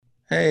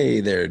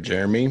Hey there,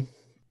 Jeremy.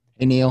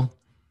 Hey, Neil.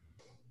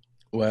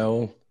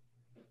 Well,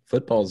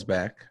 football's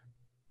back.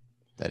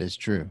 That is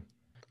true.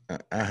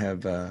 I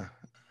have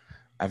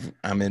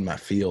I'm in my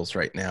feels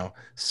right now.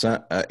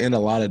 So, in a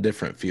lot of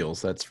different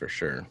feels, that's for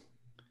sure.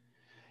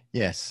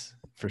 Yes,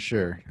 for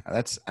sure.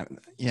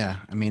 Yeah.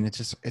 I mean,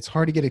 it's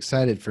hard to get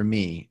excited for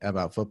me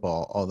about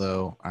football,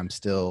 although I'm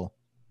still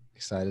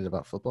excited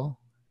about football.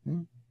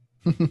 Hmm.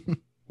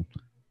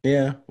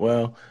 Yeah,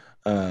 well,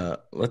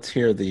 let's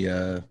hear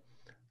the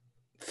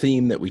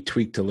theme that we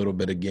tweaked a little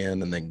bit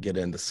again and then get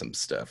into some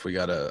stuff. We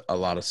got a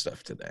lot of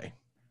stuff today.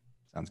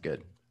 Sounds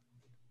good.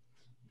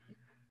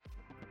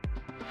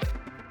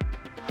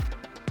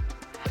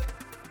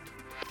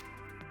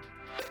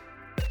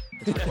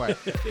 It's required.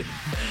 You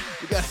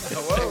got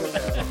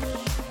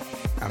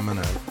I'm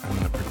gonna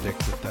predict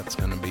that that's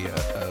gonna be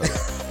a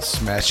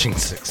smashing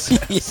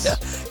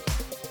success.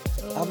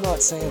 I'm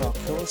not saying I'll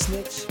kill a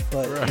snitch,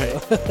 but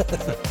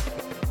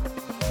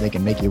They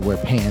can make you wear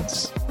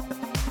pants.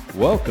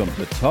 Welcome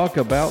to Talk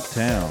About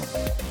Town,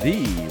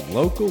 the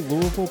local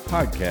Louisville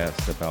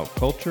podcast about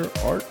culture,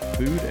 art,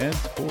 food, and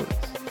sports.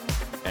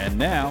 And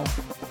now,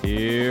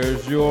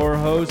 here's your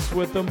hosts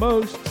with the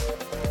most,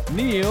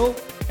 Neil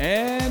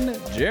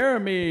and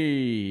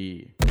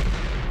Jeremy.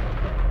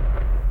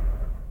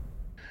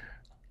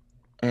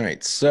 All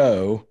right,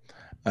 so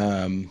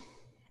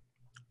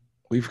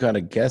we've got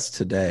a guest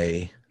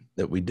today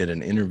that we did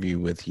an interview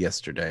with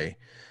yesterday.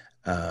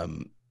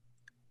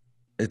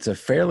 It's a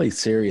fairly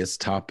serious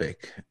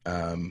topic.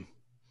 I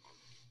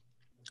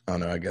don't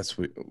know, I guess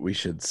we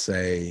should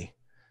say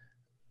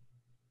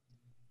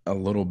a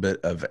little bit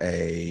of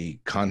a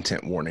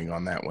content warning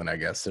on that one. I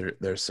guess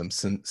there's some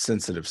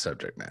sensitive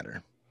subject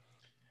matter.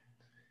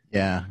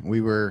 Yeah,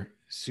 we were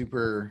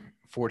super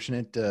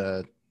fortunate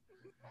to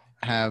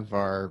have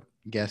our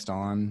guest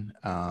on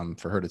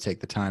for her to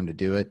take the time to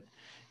do it,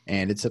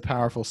 and it's a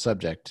powerful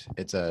subject.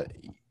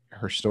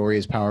 Her story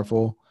is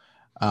powerful,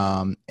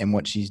 and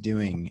what she's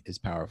doing is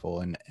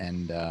powerful,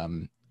 and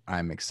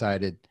I'm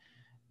excited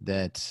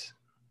that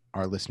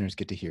our listeners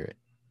get to hear it.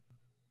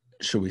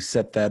 Should we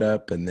set that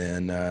up and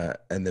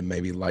then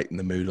maybe lighten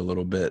the mood a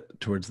little bit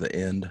towards the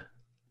end?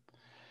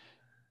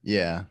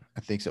 Yeah, I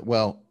think so.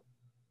 Well,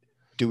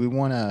 do we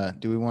want to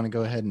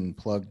go ahead and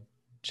plug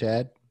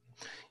Chad?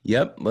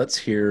 Yep, let's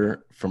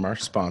hear from our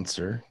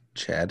sponsor,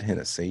 Chad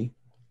Hennessy.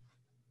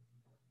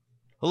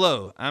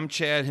 Hello, I'm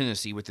Chad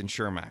Hennessy with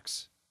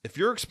InsureMax. If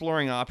you're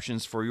exploring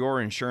options for your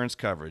insurance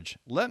coverage,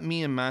 let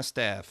me and my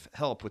staff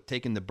help with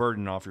taking the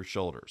burden off your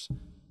shoulders.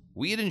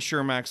 We at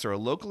InsureMax are a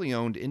locally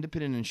owned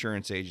independent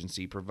insurance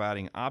agency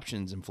providing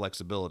options and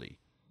flexibility.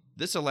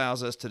 This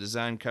allows us to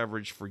design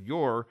coverage for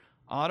your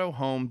auto,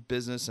 home,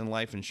 business, and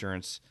life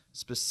insurance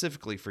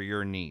specifically for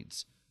your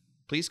needs.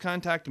 Please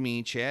contact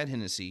me, Chad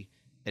Hennessy,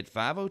 at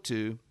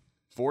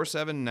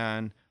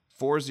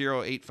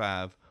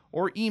 502-479-4085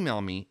 or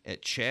email me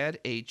at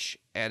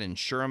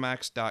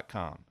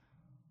chadh@insuramax.com.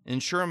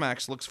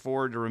 InsureMax looks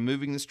forward to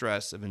removing the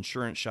stress of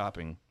insurance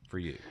shopping for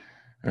you.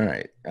 All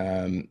right.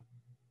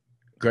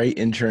 Great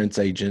insurance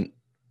agent.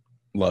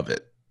 Love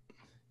it.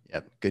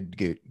 Yep,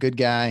 good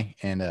guy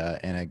and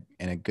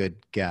a good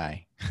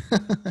guy.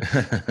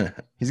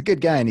 He's a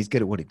good guy and he's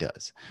good at what he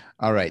does.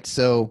 All right,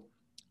 so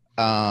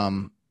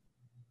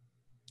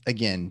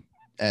again,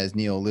 as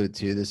Neil alluded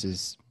to, this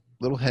is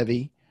a little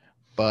heavy,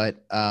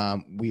 but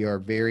we are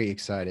very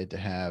excited to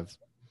have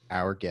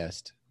our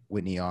guest,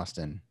 Whitney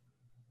Austin,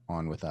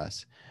 on with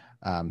us.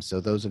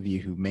 So those of you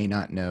who may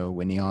not know,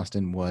 Whitney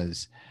Austin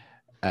was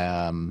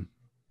a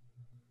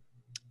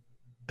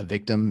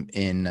victim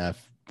in the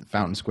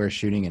Fountain Square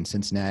shooting in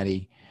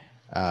Cincinnati,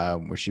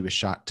 where she was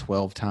shot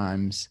 12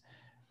 times.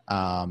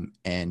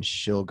 And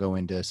she'll go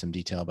into some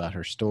detail about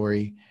her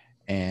story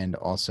and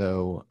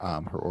also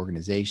her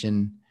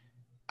organization.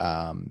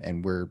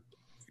 And we're,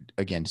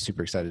 again,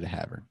 super excited to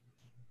have her.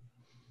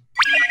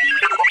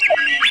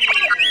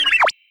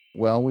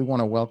 Well, we want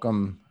to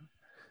welcome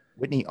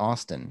Whitney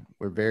Austin.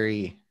 We're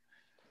very,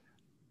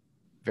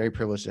 very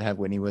privileged to have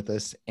Whitney with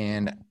us.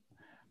 And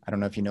I don't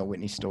know if you know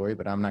Whitney's story,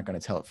 but I'm not going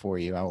to tell it for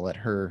you. I will let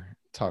her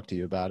talk to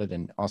you about it.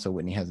 And also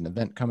Whitney has an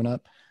event coming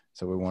up,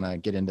 so we want to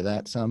get into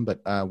that some.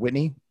 But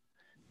Whitney,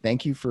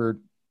 thank you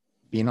for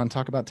being on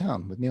Talk About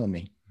Town with Neil and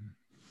me.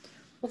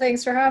 Well,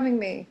 thanks for having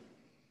me.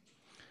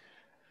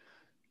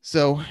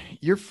 So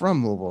you're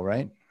from Louisville,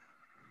 right?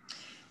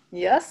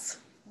 Yes,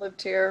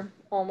 lived here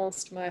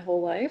almost my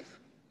whole life,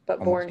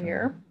 but born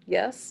here.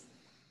 Yes.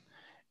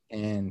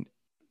 And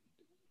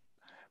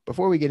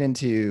before we get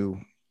into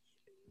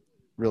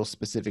real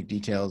specific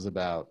details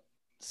about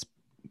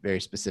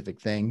very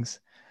specific things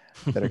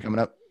that are coming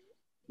up,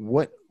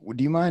 what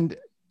do you mind,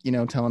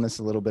 telling us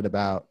a little bit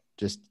about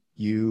just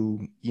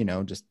you,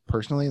 just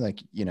personally,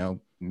 like,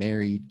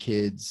 married,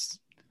 kids,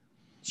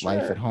 Sure.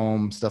 life at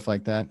home, stuff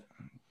like that?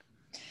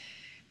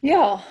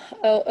 Yeah,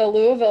 a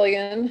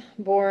Louisvillian,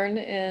 born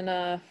in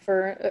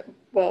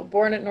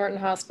born at Norton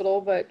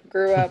Hospital, but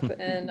grew up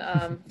in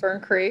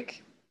Fern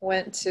Creek.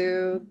 Went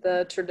to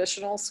the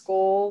traditional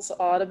schools: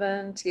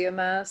 Audubon,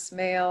 TMS,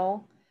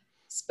 Mayo,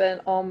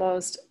 spent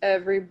almost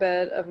every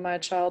bit of my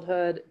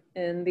childhood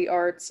in the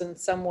arts in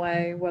some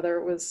way, whether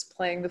it was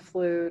playing the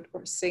flute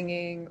or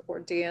singing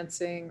or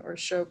dancing or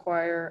show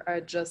choir.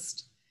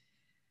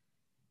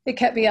 It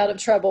kept me out of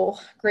trouble.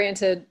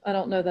 Granted, I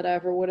don't know that I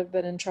ever would have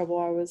been in trouble.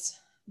 I was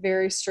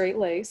very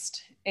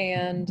straight-laced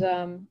and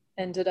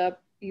ended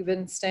up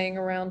even staying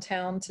around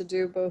town to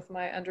do both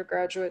my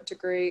undergraduate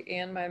degree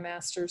and my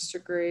master's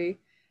degree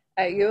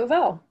at U of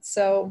L.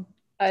 So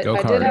I did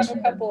have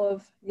a couple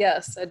of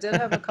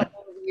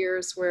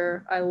years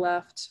where I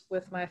left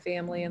with my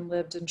family and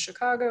lived in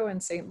Chicago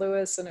and St.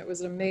 Louis, and it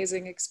was an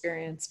amazing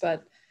experience,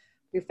 but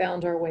we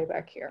found our way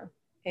back here.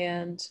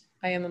 And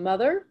I am a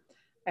mother.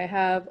 I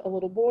have a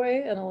little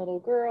boy and a little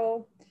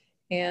girl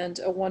and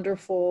a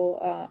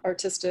wonderful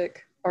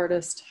artistic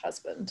artist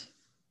husband.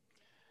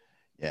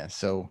 Yeah.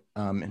 So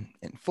in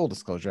full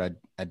disclosure,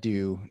 I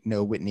do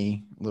know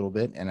Whitney a little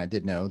bit, and I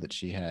did know that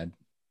she had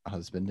a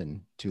husband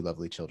and two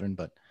lovely children,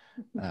 but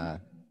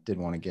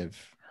didn't want to give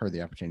her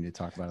the opportunity to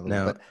talk about it a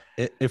little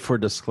bit. If we're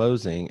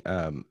disclosing,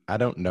 I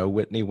don't know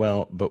Whitney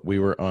well, but we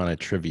were on a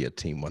trivia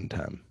team one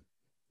time.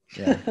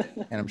 Yeah.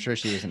 And I'm sure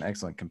she was an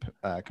excellent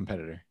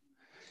competitor.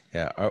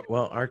 Yeah.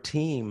 Our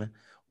team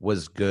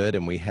was good,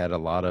 and we had a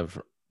lot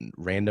of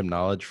random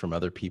knowledge from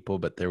other people,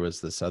 but there was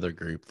this other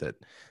group that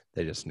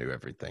they just knew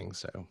everything.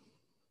 So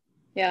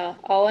yeah,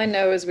 all I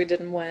know is we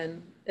didn't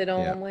win. It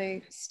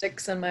only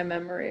sticks in my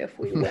memory if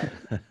we win,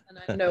 and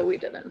I know we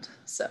didn't.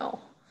 So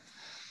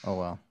oh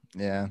well.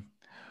 Yeah.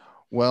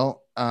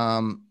 Well,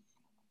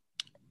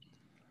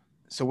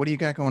 so what do you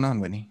got going on,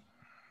 Whitney?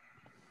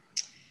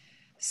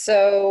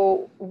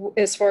 So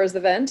as far as the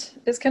event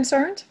is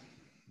concerned?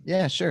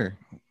 Yeah, sure.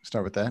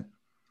 Start with that.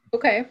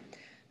 Okay.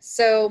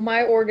 So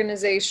my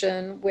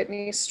organization,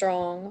 Whitney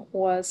Strong,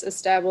 was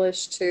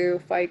established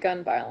to fight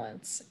gun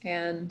violence.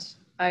 And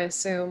I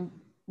assume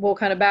we'll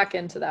kind of back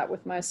into that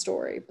with my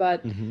story.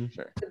 But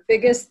Sure. The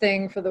biggest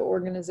thing for the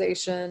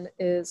organization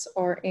is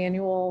our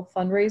annual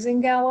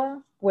fundraising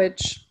gala,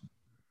 which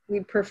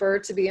we'd prefer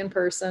to be in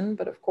person.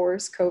 But of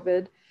course,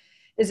 COVID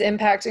is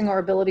impacting our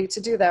ability to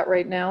do that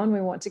right now. And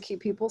we want to keep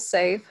people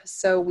safe.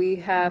 So we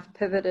have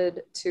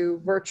pivoted to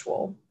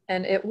virtual.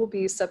 And it will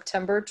be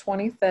September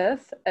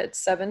 25th at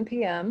 7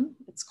 p.m.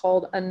 It's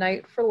called A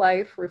Night for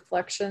Life,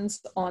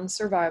 Reflections on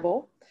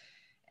Survival.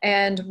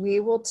 And we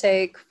will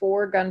take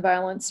 4 gun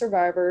violence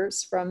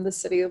survivors from the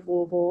city of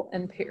Louisville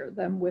and pair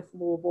them with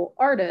Louisville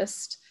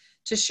artists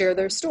to share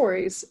their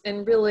stories,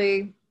 and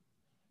really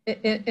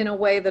in a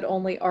way that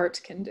only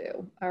art can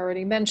do. I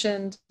already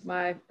mentioned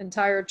my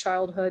entire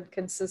childhood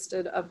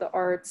consisted of the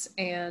arts,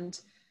 and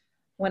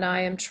when I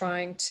am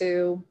trying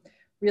to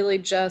really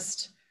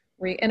just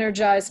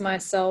re-energize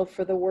myself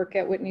for the work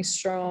at Whitney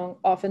Strong,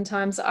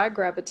 oftentimes I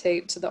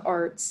gravitate to the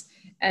arts.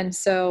 And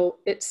so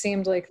it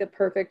seemed like the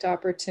perfect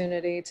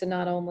opportunity to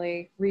not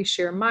only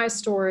reshare my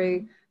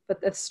story,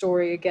 but the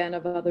story again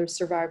of other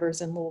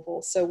survivors in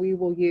Louisville. So we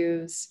will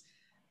use,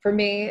 for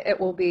me, it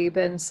will be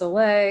Ben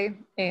Soleil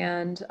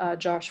and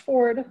Josh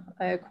Ford,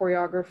 a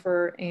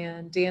choreographer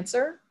and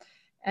dancer.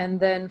 And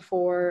then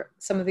for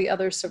some of the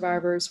other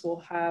survivors,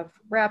 we'll have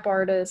rap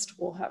artists,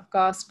 we'll have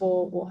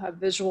gospel, we'll have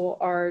visual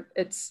art.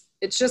 It's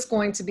just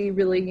going to be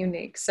really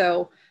unique.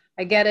 So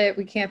I get it,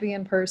 we can't be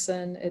in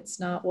person. It's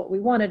not what we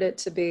wanted it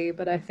to be,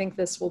 but I think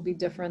this will be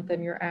different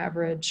than your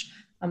average.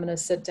 I'm going to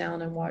sit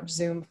down and watch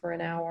Zoom for an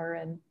hour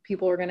and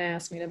people are going to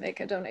ask me to make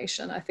a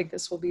donation. I think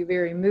this will be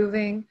very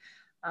moving.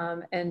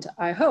 And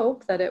I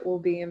hope that it will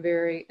be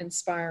very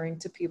inspiring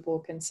to people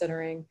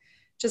considering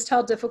just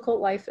how difficult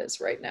life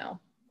is right now.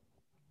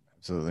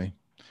 Absolutely.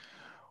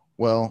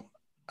 Well,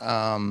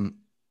 and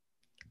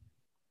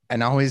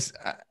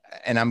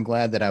I'm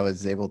glad that I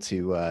was able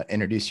to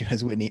introduce you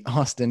as Whitney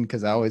Austin,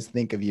 because I always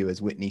think of you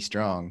as Whitney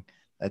Strong.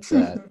 That's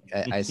I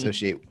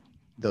associate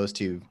those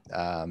two.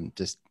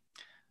 That's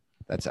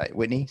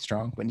Whitney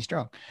Strong.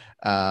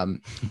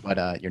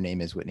 But your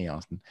name is Whitney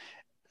Austin.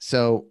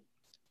 So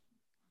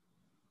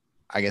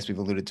I guess we've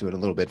alluded to it a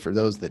little bit. For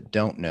those that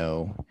don't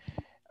know,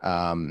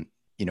 I'm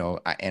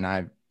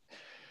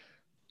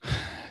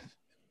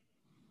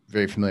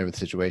very familiar with the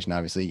situation.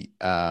 Obviously,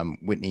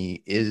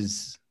 Whitney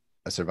is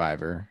a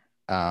survivor.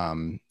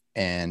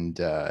 And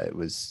it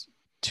was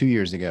 2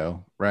 years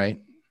ago,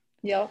 right?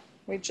 Yep.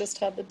 We just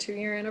had the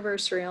 2-year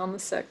anniversary on the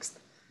 6th.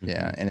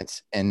 Yeah.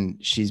 And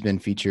she's been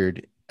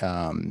featured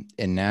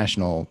in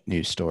national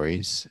news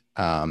stories.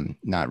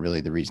 Not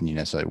really the reason you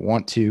necessarily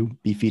want to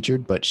be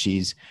featured, but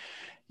she's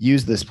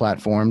used this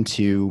platform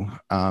to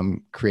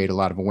create a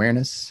lot of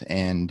awareness.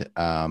 And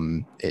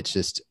it's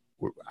just,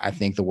 I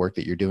think the work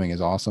that you're doing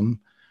is awesome.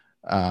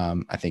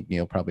 I think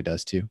Neil probably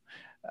does too.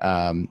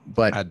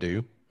 But I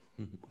do.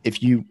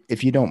 If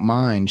you don't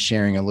mind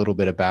sharing a little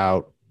bit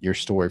about your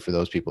story for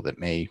those people that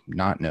may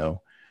not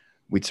know,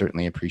 we'd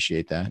certainly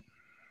appreciate that.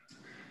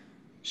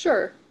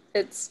 Sure.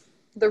 It's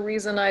the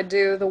reason I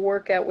do the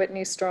work at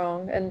Whitney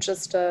Strong. And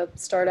just to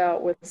start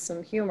out with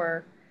some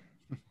humor,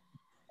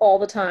 all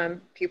the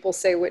time people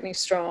say Whitney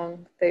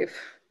Strong. They've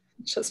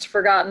just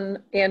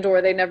forgotten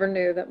or they never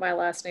knew that my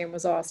last name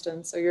was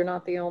Austin. So you're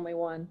not the only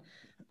one.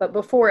 But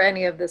before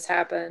any of this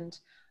happened,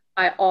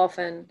 I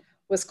often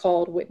was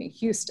called Whitney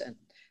Houston,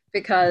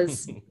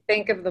 because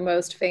think of the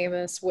most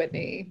famous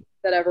Whitney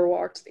that ever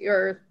walked the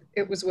earth.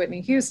 It was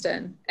Whitney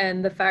Houston.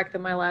 And the fact that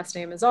my last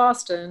name is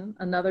Austin,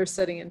 another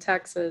city in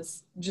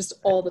Texas, just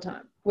all the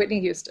time, Whitney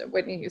Houston,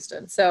 Whitney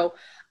Houston. So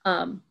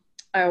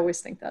I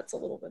always think that's a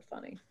little bit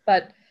funny.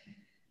 But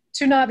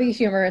to not be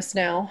humorous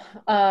now,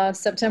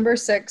 September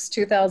 6,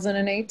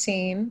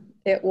 2018,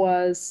 it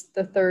was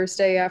the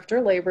Thursday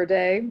after Labor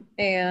Day,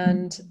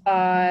 and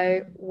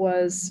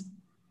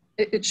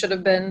it should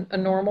have been a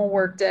normal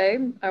work day.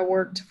 I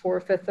worked for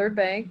Fifth Third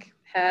Bank,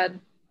 had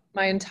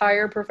my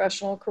entire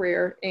professional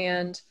career,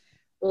 and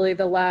really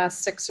the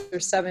last 6 or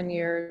 7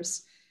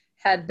 years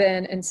had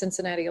been in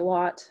Cincinnati a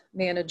lot,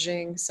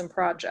 managing some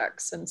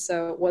projects. And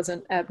so it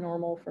wasn't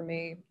abnormal for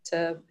me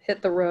to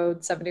hit the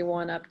road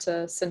 71 up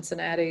to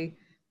Cincinnati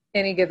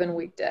any given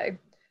weekday.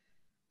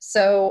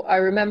 So I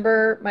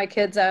remember my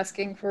kids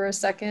asking for a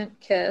second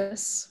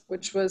kiss,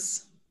 which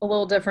was a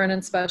little different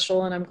and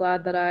special. And I'm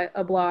glad that I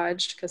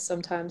obliged, because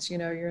sometimes,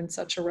 you're in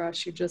such a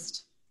rush, you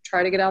just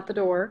try to get out the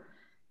door,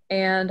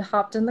 and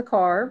hopped in the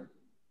car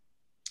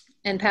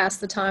and passed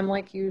the time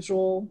like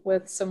usual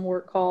with some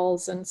work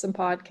calls and some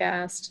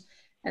podcasts.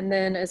 And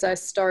then as I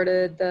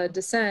started the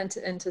descent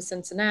into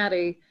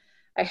Cincinnati,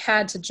 I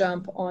had to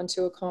jump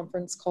onto a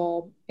conference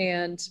call,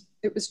 and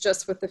it was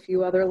just with a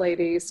few other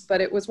ladies,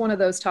 but it was one of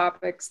those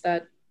topics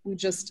that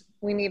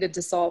we needed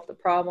to solve the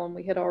problem.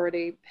 We had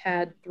already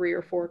had 3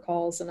 or 4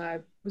 calls, and I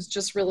was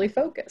just really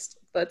focused.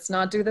 Let's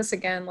not do this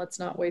again. Let's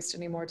not waste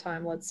any more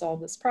time. Let's solve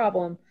this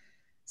problem.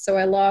 So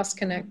I lost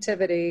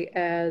connectivity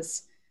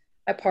as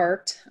I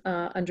parked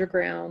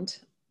underground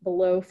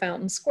below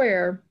Fountain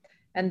Square.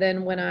 And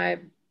then when I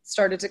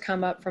started to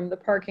come up from the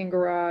parking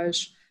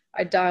garage,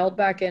 I dialed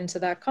back into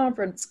that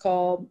conference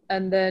call,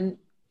 and then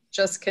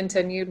just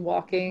continued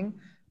walking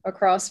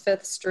across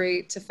Fifth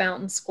Street to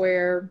Fountain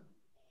Square,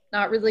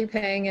 not really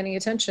paying any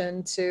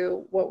attention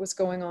to what was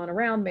going on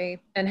around me.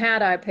 And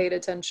had I paid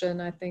attention,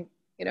 I think,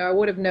 I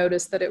would have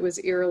noticed that it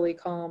was eerily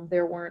calm.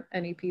 There weren't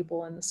any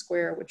people in the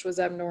square, which was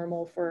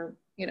abnormal for,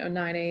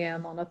 9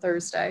 a.m. on a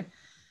Thursday.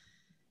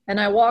 And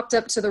I walked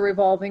up to the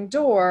revolving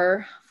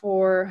door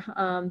for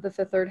the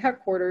Fifth Third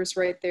headquarters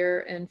right there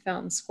in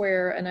Fountain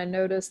Square. And I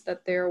noticed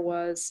that there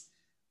was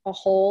a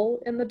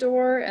hole in the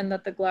door and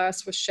that the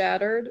glass was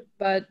shattered,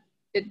 but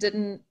it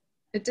didn't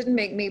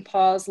make me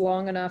pause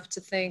long enough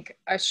to think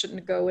I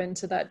shouldn't go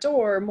into that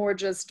door. More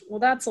just, well,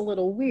 that's a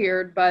little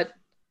weird, but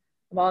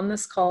I'm on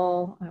this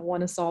call. I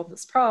want to solve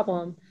this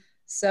problem.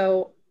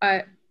 So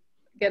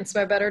against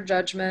my better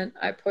judgment,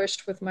 I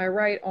pushed with my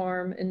right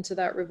arm into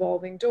that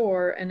revolving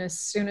door. And as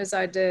soon as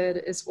I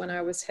did is when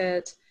I was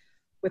hit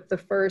with the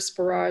first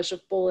barrage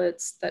of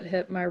bullets that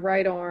hit my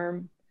right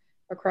arm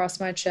across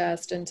my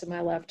chest into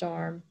my left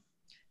arm.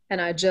 And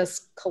I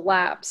just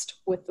collapsed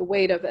with the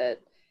weight of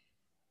it.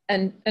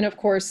 And of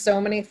course, so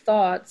many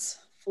thoughts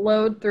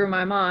flowed through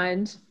my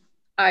mind.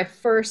 I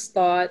first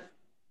thought,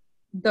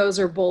 those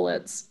are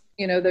bullets.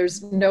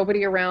 There's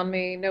nobody around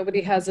me.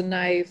 Nobody has a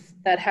knife.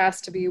 That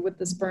has to be what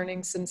this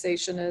burning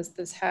sensation is.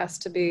 This has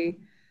to be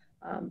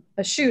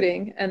a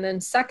shooting. And then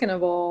second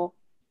of all,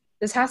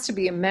 this has to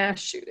be a mass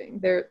shooting.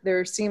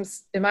 There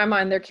seems, in my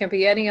mind, there can't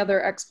be any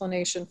other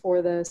explanation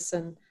for this.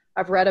 And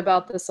I've read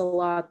about this a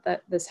lot,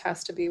 that this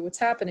has to be what's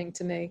happening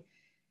to me.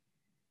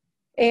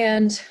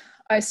 And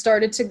I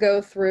started to go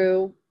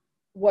through,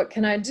 what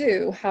can I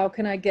do? How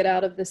can I get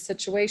out of this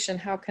situation?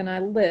 How can I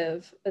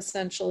live,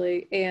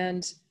 essentially?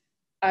 And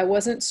I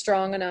wasn't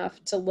strong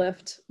enough to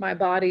lift my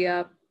body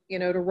up,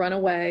 to run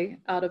away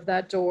out of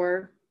that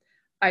door.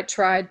 I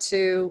tried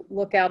to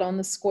look out on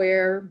the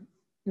square.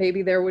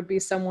 Maybe there would be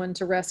someone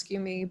to rescue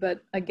me,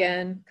 but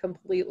again,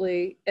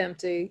 completely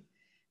empty.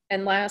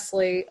 And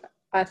lastly,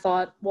 I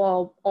thought,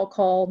 well, I'll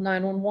call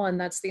 911.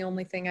 That's the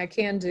only thing I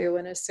can do.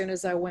 And as soon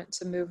as I went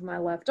to move my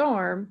left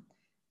arm,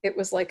 it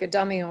was like a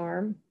dummy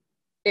arm.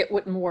 It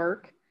wouldn't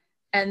work.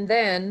 And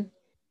then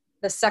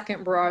the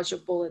second barrage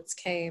of bullets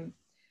came.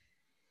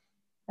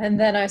 And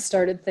then I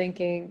started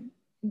thinking,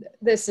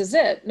 this is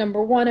it.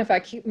 Number one, if I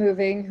keep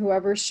moving,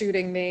 whoever's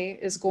shooting me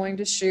is going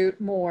to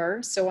shoot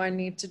more. So I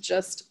need to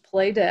just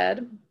play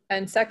dead.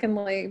 And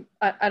secondly,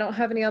 I don't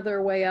have any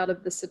other way out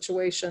of the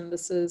situation.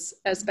 This is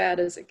as bad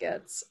as it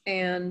gets.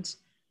 And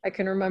I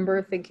can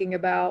remember thinking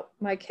about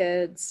my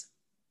kids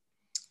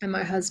and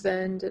my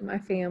husband and my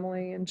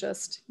family, and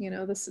just,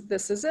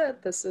 this is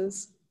it. This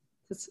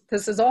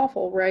is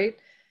awful, right?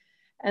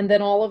 And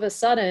then all of a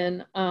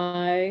sudden,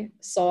 I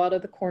saw out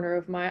of the corner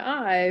of my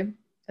eye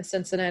a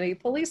Cincinnati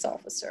police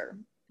officer.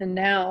 And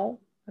now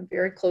I'm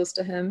very close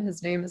to him.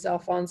 His name is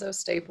Alfonso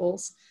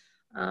Staples.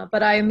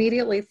 But I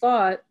immediately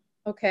thought,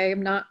 okay,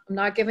 I'm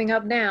not giving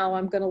up now.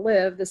 I'm going to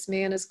live. This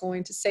man is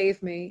going to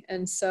save me.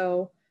 And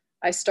so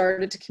I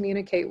started to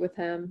communicate with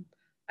him.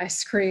 I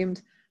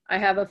screamed, I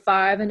have a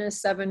 5 and a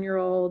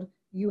 7-year-old.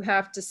 You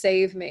have to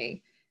save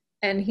me.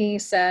 And he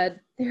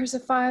said, there's a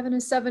 5 and a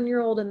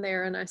 7-year-old in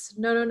there. And I said,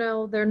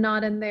 no, they're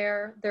not in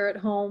there. They're at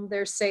home.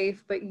 They're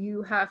safe, but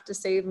you have to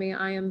save me.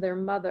 I am their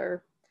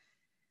mother.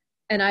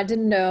 And I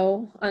didn't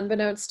know,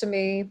 unbeknownst to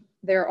me,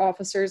 there are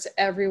officers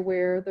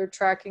everywhere. They're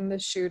tracking the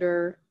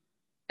shooter.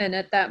 And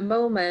at that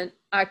moment,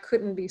 I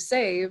couldn't be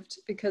saved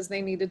because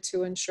they needed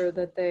to ensure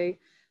that they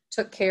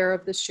took care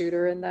of the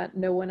shooter and that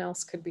no one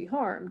else could be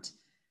harmed.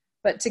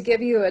 But to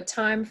give you a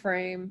time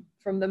frame,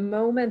 from the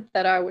moment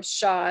that I was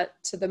shot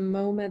to the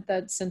moment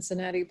that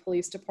Cincinnati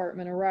Police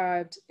Department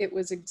arrived, it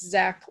was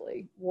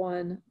exactly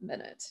 1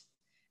 minute.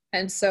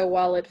 And so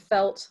while it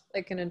felt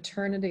like an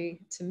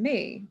eternity to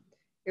me,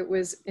 it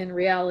was in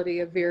reality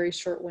a very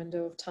short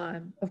window of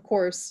time. Of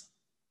course,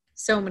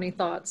 so many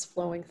thoughts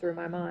flowing through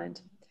my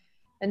mind.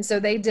 And so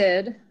they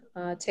did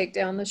take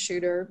down the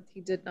shooter.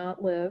 He did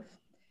not live.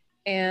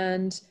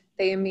 And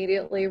they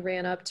immediately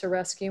ran up to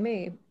rescue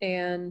me.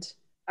 And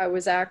I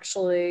was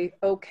actually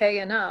okay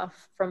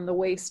enough from the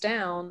waist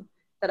down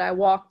that I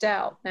walked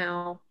out.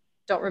 Now,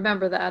 don't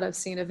remember that. I've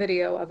seen a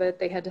video of it.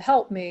 They had to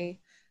help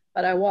me,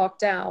 but I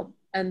walked out,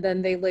 and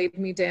then they laid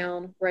me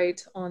down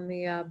right on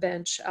the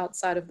bench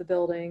outside of the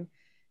building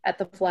at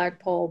the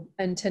flagpole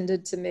and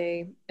tended to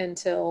me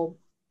until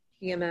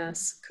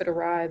EMS could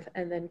arrive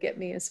and then get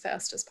me as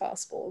fast as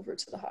possible over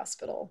to the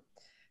hospital.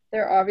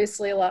 There are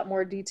obviously a lot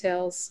more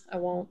details. I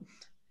won't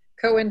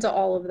go into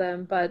all of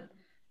them, but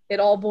it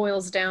all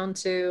boils down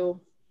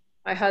to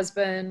my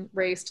husband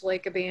raced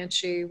Lake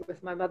Abanchie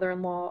with my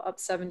mother-in-law up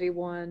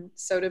 71.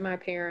 So did my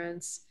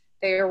parents.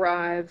 They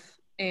arrive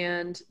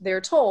and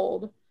they're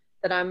told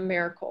that I'm a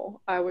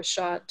miracle. I was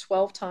shot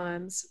 12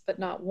 times, but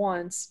not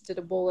once did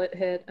a bullet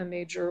hit a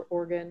major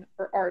organ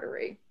or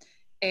artery.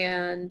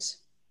 And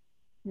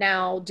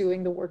now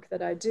doing the work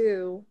that I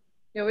do,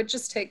 it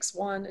just takes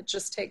one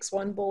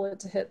bullet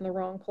to hit in the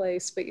wrong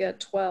place, but yet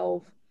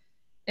 12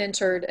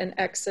 entered and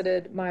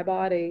exited my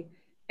body.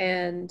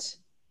 And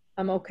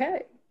I'm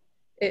okay.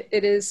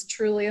 It is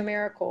truly a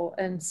miracle.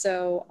 And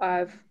so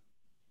I've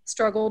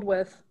struggled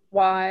with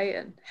why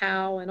and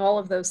how and all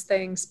of those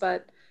things,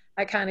 but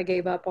I kind of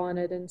gave up on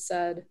it and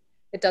said,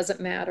 it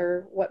doesn't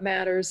matter. What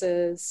matters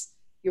is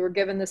you were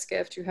given this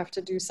gift, you have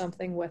to do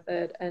something with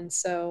it. And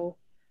so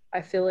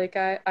I feel like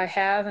I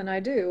have, and I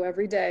do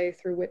every day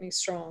through Whitney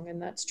Strong, and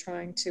that's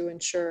trying to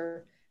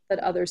ensure that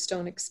others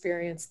don't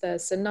experience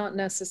this, and not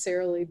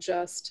necessarily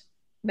just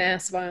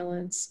mass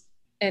violence,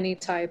 any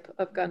type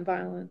of gun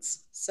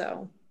violence.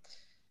 So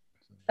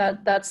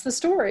that's the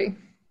story.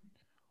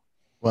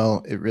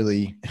 Well, it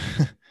really,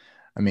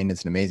 I mean,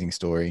 it's an amazing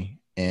story.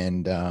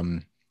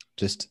 And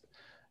just,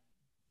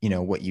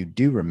 what you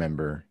do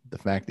remember, the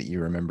fact that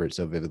you remember it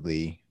so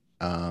vividly,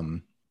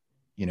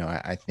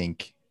 I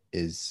think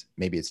is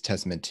maybe it's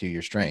testament to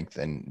your strength.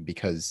 And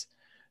because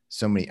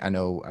I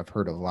know I've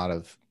heard of a lot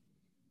of,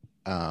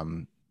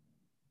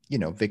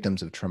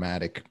 victims of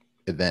traumatic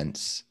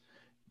events,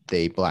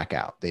 they black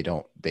out. They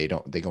go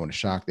into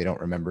shock. They don't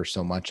remember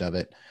so much of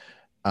it.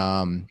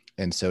 And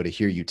so to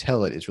hear you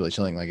tell it is really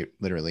chilling. Like, it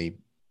literally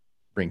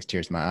brings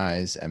tears to my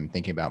eyes. I'm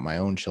thinking about my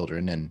own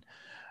children. And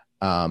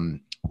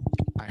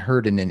I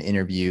heard in an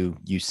interview,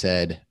 you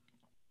said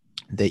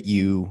that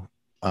you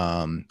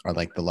are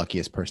like the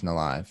luckiest person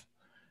alive.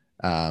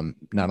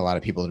 Not a lot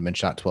of people that have been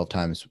shot 12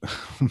 times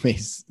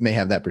may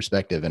have that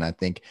perspective. And I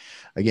think,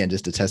 again,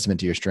 just a testament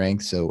to your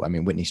strength. So, I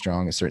mean, Whitney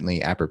Strong is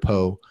certainly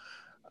apropos.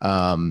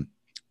 I'm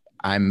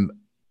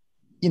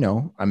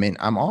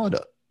awed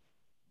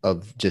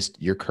of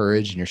just your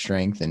courage and your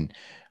strength. And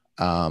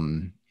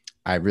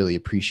I really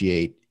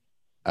appreciate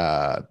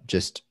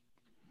just,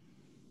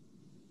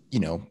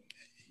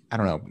 I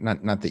don't know,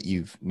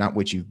 not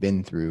what you've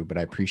been through, but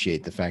I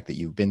appreciate the fact that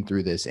you've been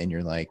through this and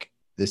you're like,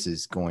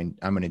 I'm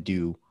going to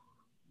do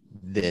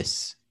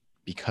this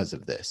because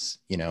of this,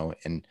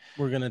 and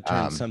we're going to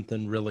turn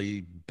something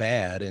really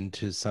bad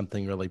into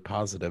something really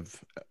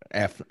positive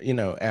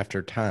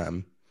after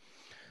time,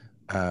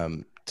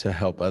 to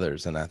help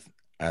others. And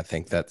I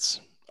think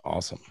that's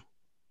awesome.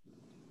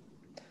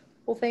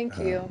 Well, thank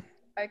you.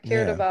 I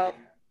cared about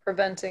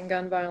preventing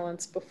gun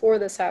violence before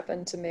this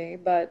happened to me,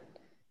 but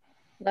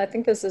I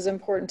think this is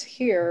important to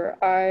hear.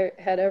 I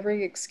had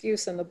every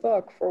excuse in the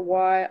book for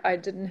why I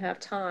didn't have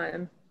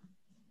time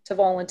to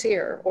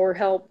volunteer or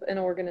help an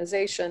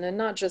organization, and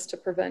not just to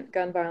prevent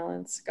gun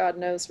violence. God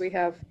knows we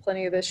have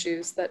plenty of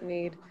issues that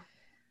need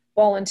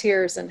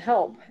volunteers and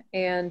help.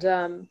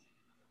 And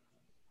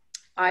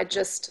I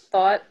just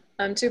thought,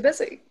 I'm too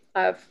busy.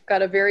 I've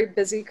got a very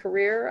busy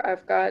career.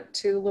 I've got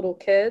 2 little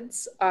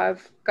kids.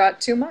 I've got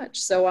too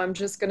much. So I'm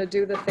just going to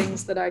do the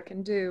things that I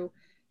can do.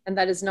 And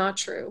that is not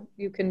true.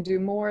 You can do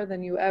more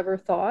than you ever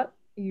thought.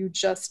 You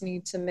just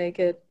need to make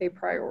it a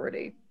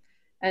priority.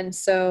 And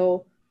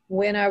so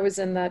when I was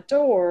in that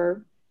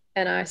door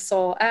and I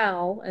saw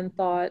Al and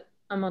thought,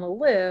 I'm going to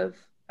live,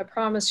 I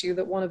promise you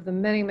that one of the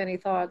many, many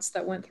thoughts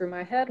that went through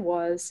my head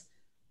was,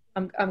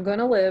 I'm going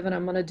to live and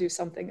I'm going to do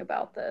something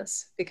about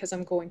this because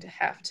I'm going to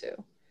have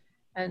to.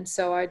 And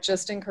so I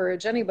just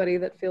encourage anybody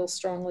that feels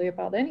strongly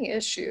about any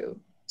issue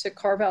to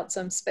carve out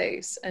some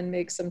space and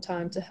make some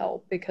time to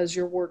help, because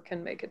your work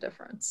can make a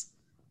difference.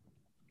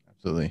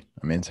 Absolutely.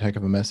 I mean, it's a heck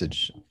of a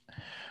message.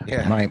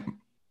 Yeah.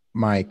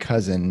 My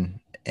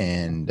cousin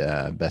and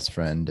best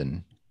friend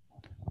and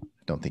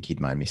don't think he'd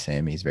mind me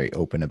saying. He's very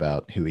open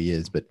about who he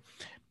is, but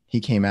he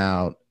came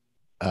out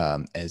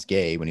as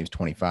gay when he was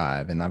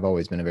 25, and I've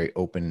always been a very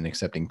open and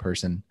accepting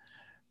person.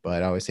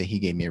 But I always say he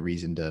gave me a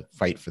reason to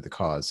fight for the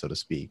cause, so to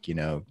speak.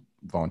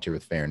 Volunteer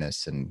with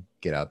fairness and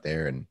get out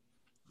there and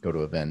go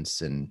to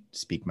events and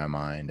speak my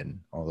mind and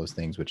all those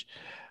things. Which,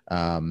 but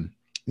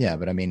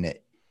I mean,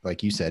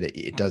 like you said,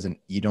 it doesn't.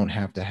 You don't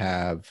have to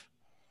have.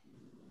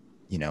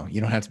 You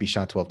don't have to be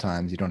shot 12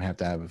 times. You don't have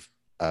to have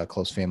a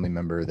close family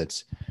member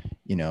that's,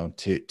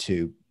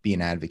 to be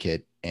an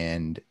advocate.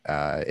 And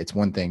it's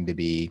one thing to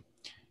be,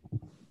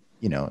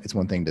 it's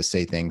one thing to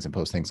say things and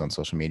post things on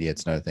social media.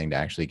 It's another thing to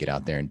actually get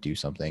out there and do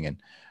something.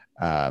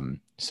 And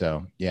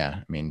so, yeah,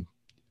 I mean,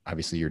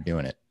 obviously you're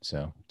doing it.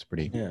 So it's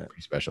pretty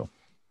special.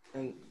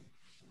 And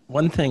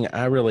one thing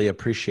I really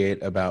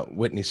appreciate about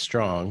Whitney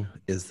Strong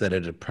is that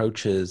it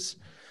approaches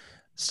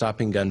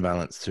stopping gun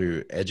violence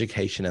through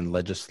education and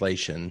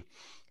legislation.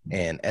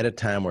 And at a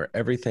time where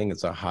everything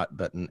is a hot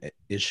button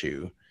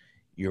issue,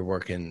 you're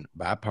working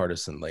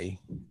bipartisanly.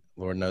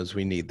 Lord knows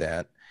we need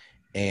that.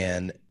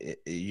 And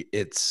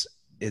it's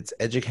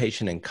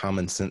education and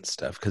common sense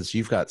stuff, because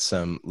you've got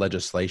some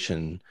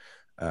legislation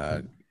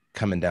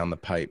coming down the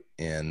pipe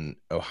in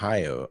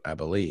Ohio, I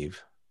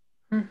believe.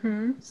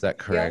 Mm-hmm. Is that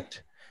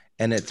correct?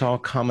 Yeah. And it's all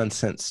common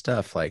sense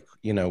stuff. Like,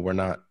 we're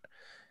not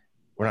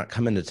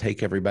coming to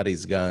take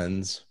everybody's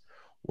guns.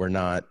 We're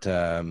not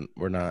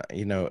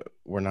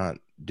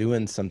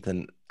doing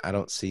something. I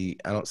don't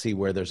see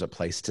where there's a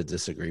place to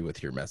disagree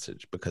with your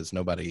message, because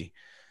nobody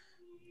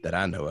that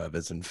I know of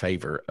is in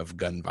favor of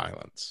gun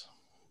violence.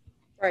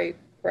 Right.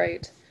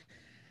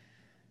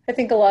 I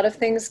think a lot of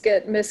things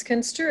get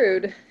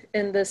misconstrued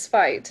in this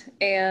fight.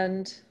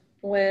 And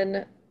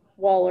when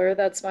Waller,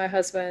 that's my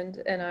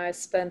husband, and I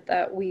spent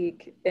that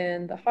week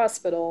in the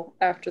hospital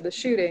after the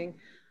shooting,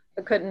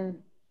 I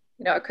couldn't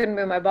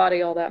move my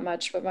body all that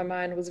much, but my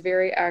mind was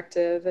very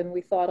active, and we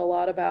thought a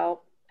lot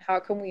about how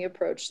can we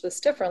approach this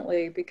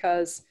differently,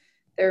 because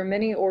there are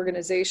many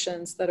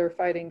organizations that are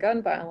fighting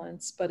gun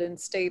violence, but in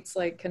states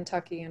like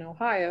Kentucky and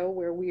Ohio,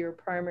 where we are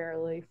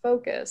primarily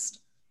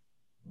focused,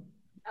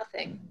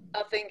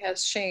 nothing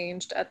has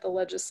changed at the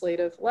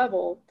legislative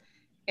level.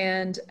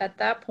 And at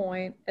that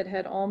point, it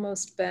had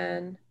almost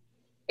been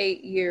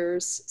 8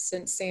 years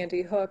since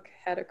Sandy Hook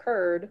had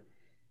occurred.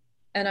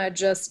 And I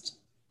just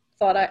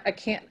thought, I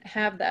can't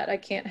have that. I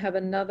can't have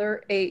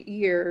another 8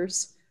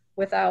 years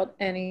without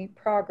any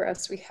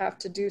progress. We have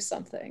to do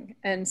something.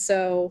 And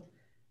so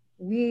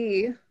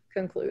we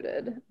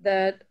concluded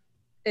that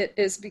it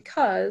is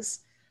because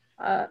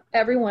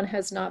everyone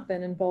has not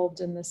been involved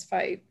in this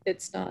fight.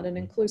 It's not an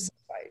inclusive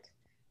fight.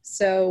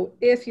 So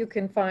if you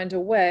can find a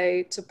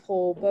way to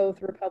pull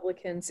both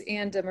Republicans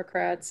and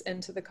Democrats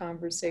into the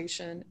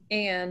conversation,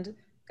 and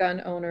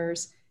gun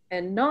owners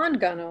and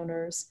non-gun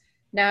owners,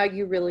 now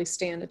you really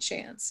stand a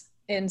chance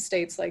in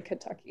states like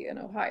Kentucky and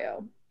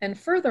Ohio. And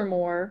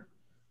furthermore,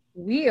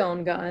 we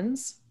own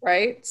guns,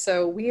 right?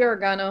 So we are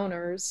gun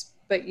owners,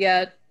 but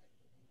yet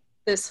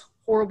this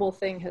horrible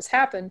thing has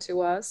happened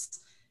to us,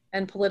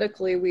 and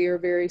politically we are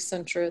very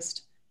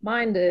centrist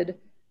minded.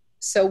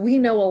 So we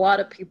know a lot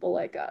of people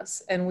like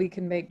us, and we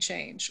can make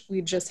change.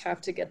 We just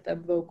have to get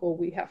them vocal.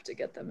 We have to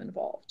get them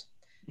involved.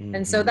 Mm-hmm.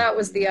 And so that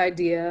was the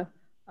idea.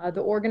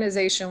 The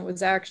organization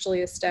was actually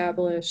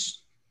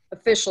established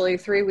officially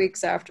 3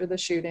 weeks after the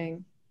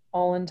shooting,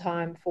 all in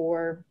time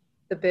for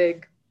the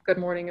big Good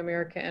Morning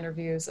America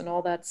interviews and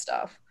all that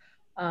stuff.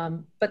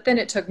 But then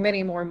it took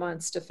many more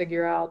months to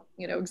figure out,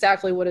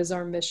 exactly what is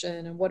our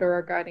mission and what are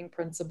our guiding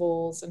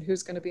principles and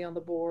who's going to be on the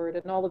board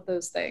and all of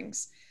those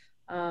things.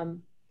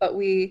 But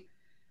we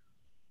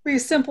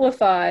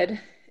simplified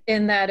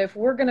in that if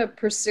we're going to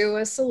pursue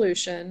a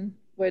solution,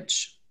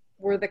 which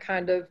we're the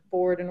kind of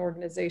board and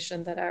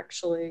organization that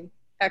actually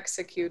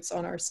executes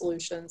on our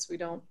solutions, we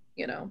don't,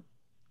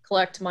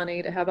 collect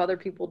money to have other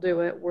people do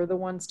it. We're the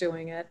ones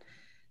doing it.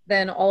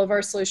 Then all of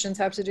our solutions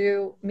have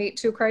to meet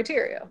 2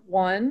 criteria.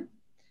 1,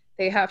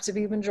 they have to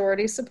be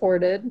majority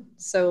supported.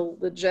 So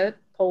legit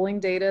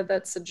polling data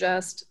that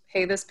suggests,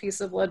 hey, this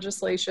piece of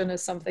legislation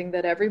is something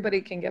that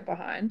everybody can get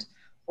behind,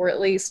 or at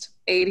least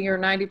 80 or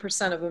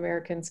 90% of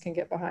Americans can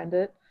get behind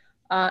it.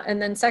 And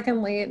then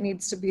secondly, it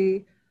needs to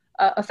be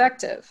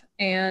effective.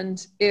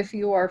 And if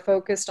you are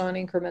focused on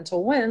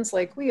incremental wins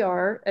like we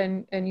are,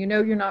 and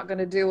you're not going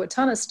to do a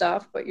ton of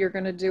stuff, but you're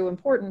going to do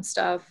important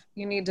stuff,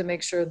 you need to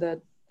make sure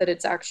that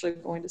it's actually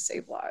going to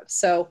save lives.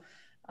 So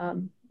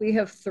we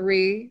have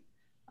 3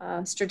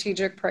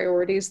 strategic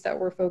priorities that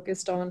we're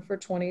focused on for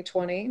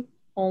 2020.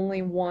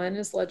 Only one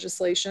is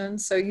legislation.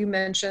 So you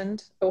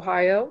mentioned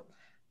Ohio.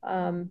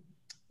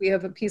 We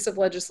have a piece of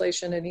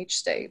legislation in each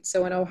state.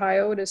 So in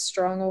Ohio, it is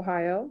Strong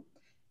Ohio.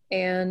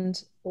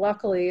 And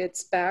luckily,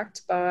 it's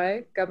backed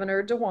by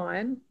Governor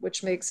DeWine,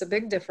 which makes a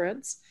big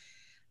difference.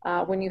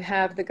 When you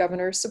have the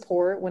governor's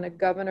support, when a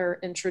governor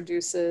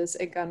introduces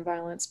a gun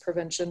violence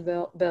prevention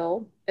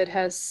bill, it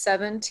has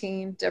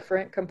 17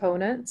 different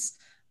components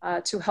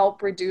to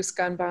help reduce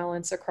gun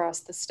violence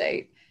across the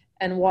state.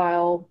 And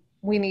while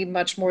we need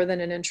much more than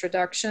an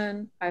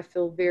introduction, I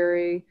feel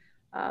very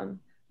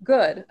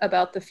good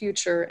about the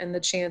future and the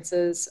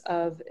chances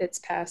of its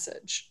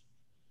passage.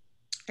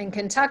 In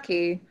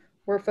Kentucky,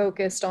 we're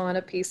focused on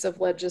a piece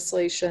of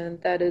legislation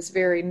that is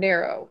very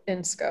narrow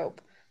in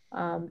scope.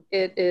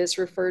 It is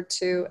referred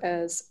to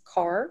as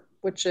CAR,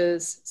 which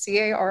is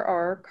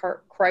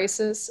CARR,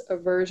 Crisis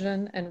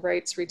Aversion and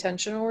Rights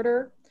Retention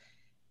Order.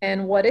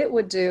 And what it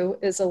would do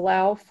is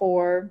allow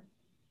for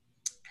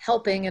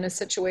helping in a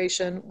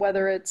situation,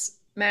 whether it's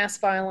mass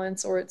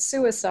violence or it's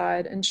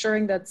suicide,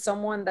 ensuring that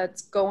someone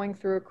that's going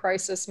through a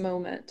crisis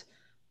moment,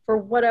 for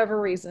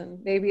whatever reason,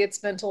 maybe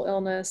it's mental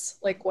illness,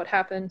 like what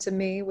happened to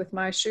me with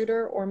my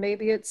shooter, or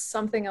maybe it's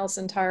something else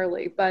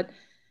entirely, but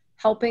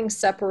helping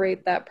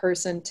separate that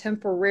person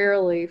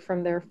temporarily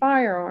from their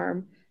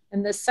firearm.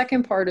 And this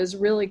second part is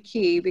really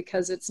key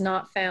because it's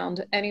not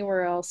found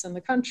anywhere else in the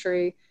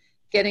country,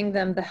 getting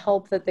them the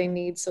help that they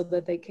need so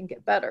that they can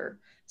get better,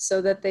 so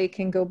that they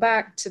can go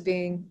back to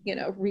being,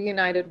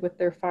 reunited with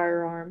their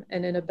firearm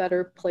and in a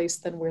better place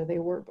than where they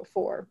were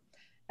before.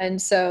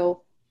 And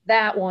so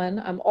that one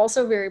I'm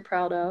also very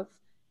proud of.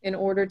 In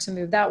order to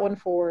move that one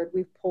forward,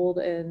 we've pulled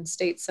in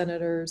state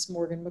senators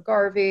Morgan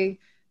McGarvey,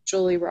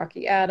 Julie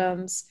Rocky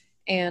Adams,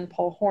 and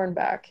Paul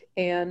Hornback.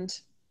 And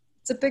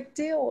it's a big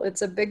deal.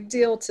 It's a big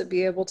deal to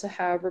be able to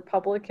have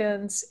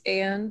Republicans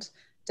and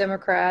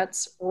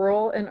Democrats,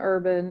 rural and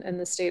urban, in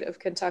the state of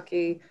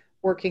Kentucky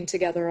working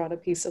together on a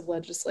piece of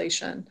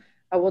legislation.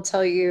 I will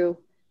tell you,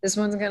 this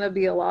one's going to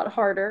be a lot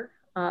harder.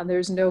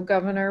 There's no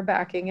governor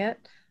backing it.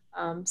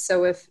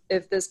 So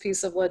if this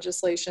piece of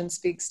legislation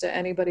speaks to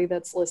anybody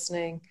that's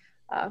listening,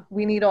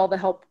 we need all the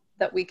help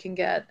that we can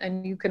get.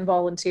 And you can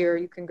volunteer.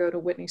 You can go to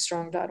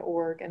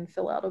whitneystrong.org and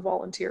fill out a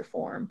volunteer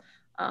form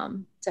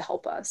to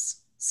help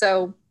us.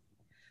 So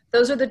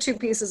those are the two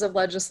pieces of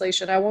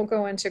legislation. I won't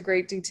go into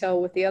great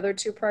detail with the other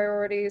two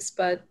priorities,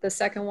 but the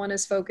second one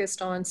is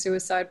focused on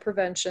suicide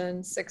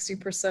prevention.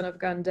 60% of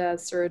gun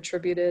deaths are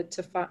attributed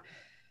to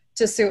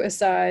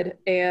suicide,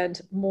 and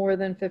more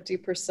than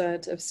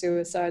 50% of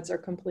suicides are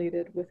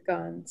completed with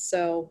guns.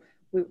 So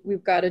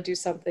we've got to do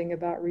something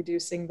about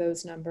reducing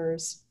those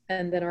numbers.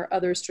 And then our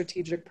other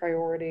strategic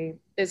priority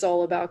is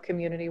all about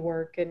community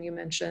work. And you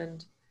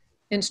mentioned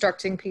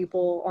instructing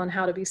people on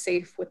how to be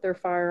safe with their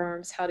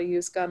firearms, how to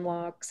use gun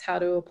locks, how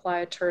to apply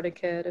a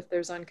tourniquet if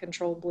there's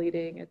uncontrolled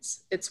bleeding.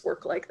 It's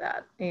work like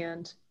that.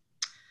 And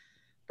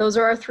those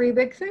are our three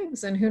big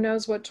things. And who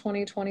knows what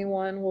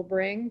 2021 will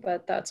bring,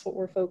 but that's what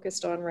we're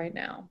focused on right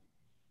now.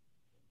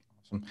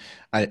 Awesome.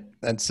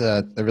 That's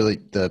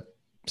the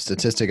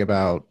statistic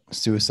about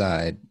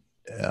suicide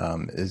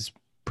is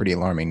pretty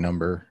alarming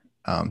number.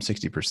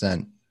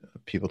 60%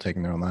 of people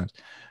taking their own lives.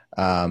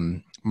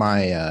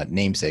 My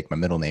namesake, my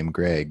middle name,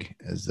 Greg,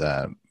 is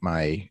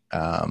my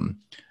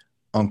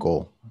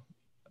uncle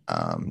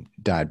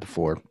died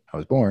before I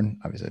was born.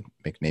 Obviously,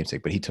 make a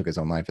namesake, but he took his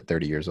own life at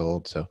 30 years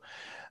old. So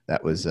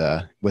that was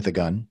with a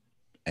gun.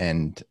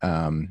 And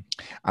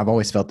I've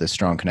always felt this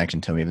strong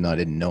connection to him, even though I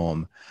didn't know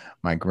him.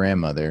 My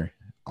grandmother,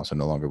 also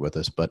no longer with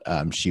us, but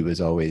she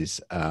always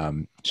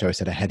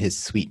said I had his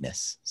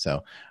sweetness.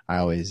 So I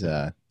always,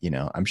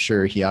 I'm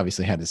sure he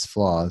obviously had his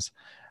flaws.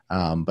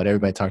 But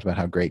everybody talked about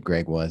how great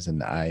Greg was.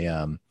 And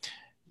I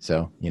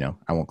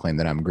won't claim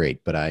that I'm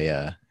great, but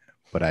I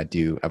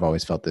do. I've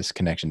always felt this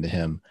connection to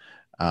him.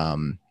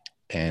 And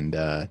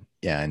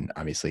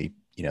obviously,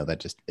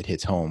 it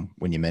hits home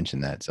when you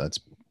mention that. So it's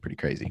pretty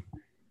crazy.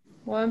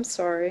 Well, I'm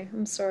sorry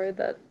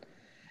that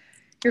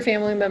your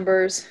family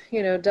members,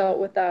 dealt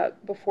with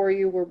that before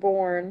you were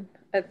born.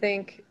 I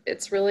think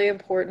it's really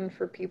important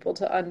for people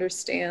to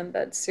understand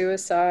that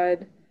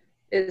suicide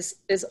is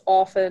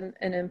often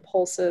an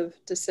impulsive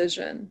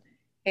decision.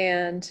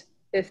 And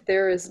if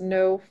there is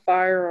no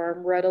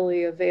firearm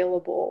readily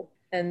available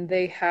and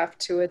they have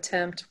to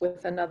attempt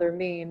with another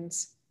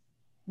means,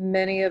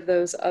 many of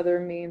those other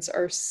means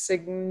are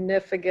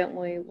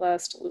significantly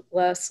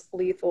less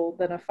lethal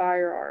than a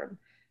firearm.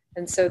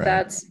 And so Right.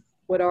 That's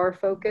what our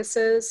focus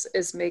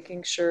is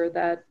making sure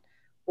that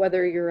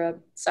whether you're a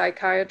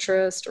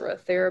psychiatrist or a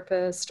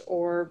therapist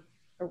or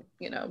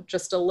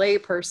just a lay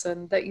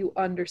person, that you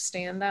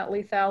understand that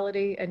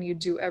lethality and you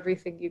do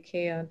everything you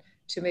can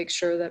to make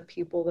sure that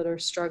people that are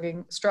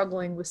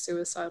struggling with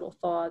suicidal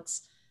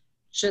thoughts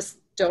just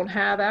don't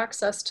have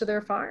access to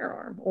their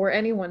firearm or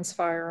anyone's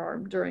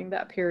firearm during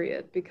that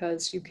period,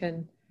 because you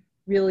can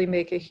really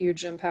make a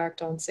huge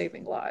impact on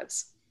saving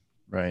lives.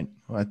 Right.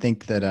 Well, I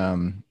think that,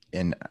 I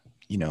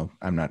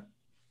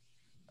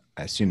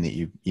assume that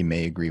you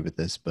may agree with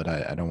this, but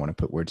I don't want to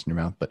put words in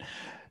your mouth, but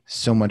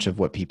so much of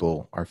what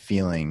people are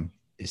feeling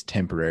is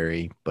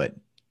temporary, but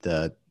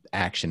the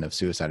action of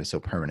suicide is so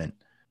permanent.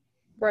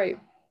 Right.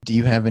 Do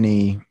you have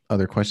any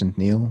other questions,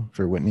 Neil,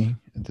 for Whitney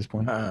at this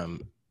point?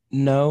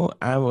 No,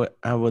 I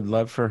would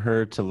love for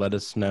her to let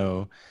us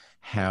know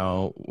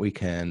how we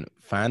can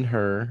find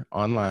her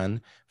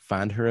online,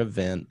 find her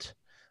event,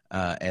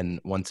 and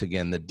once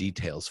again, the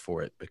details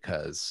for it,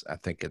 because I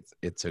think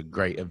it's a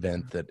great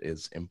event that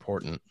is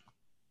important.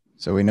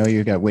 So we know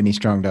you got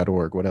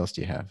WhitneyStrong.org. What else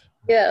do you have?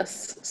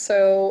 Yes,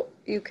 so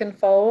you can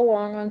follow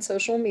along on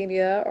social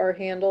media. Our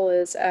handle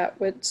is at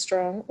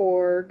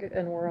WhitStrongOrg,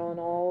 and we're on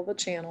all the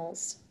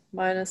channels,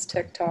 minus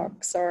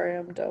TikTok.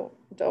 Sorry,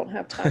 don't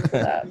have time for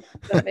that.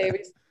 But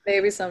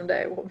maybe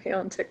someday we'll be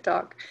on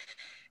TikTok.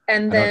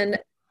 And then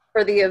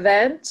for the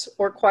event,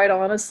 or quite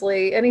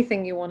honestly,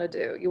 anything you want to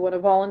do, you want to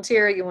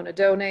volunteer, you want to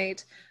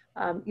donate,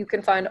 you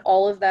can find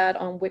all of that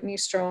on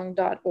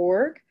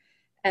WhitneyStrong.org,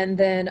 and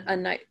then a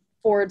night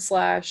 /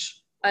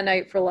 a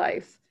night for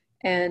life.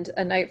 And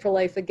A Night for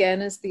Life,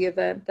 again, is the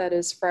event that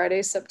is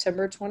Friday,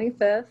 September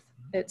 25th.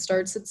 It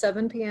starts at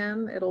 7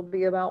 p.m. It'll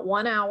be about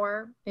 1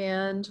 hour,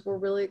 and we're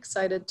really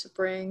excited to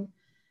bring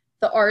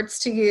the arts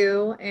to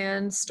you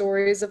and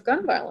stories of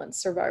gun violence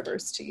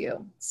survivors to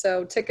you.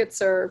 So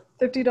tickets are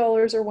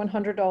 $50 or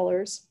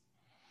 $100.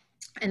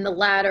 And the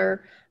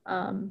latter,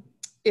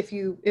 if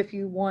you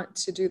want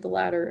to do the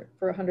latter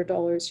for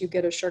 $100, you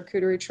get a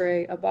charcuterie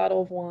tray, a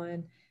bottle of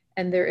wine,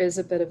 and there is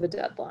a bit of a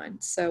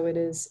deadline. So it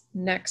is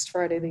next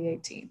Friday, the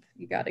 18th.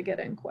 You got to get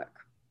in quick.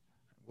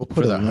 We'll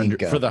put a link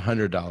for the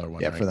 $100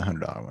 one. Yeah, right? for the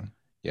 $100 one.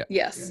 Yeah.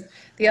 Yes.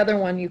 The other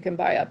one you can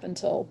buy up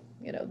until,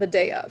 the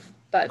day of.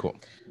 But Cool.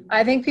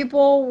 I think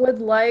people would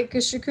like a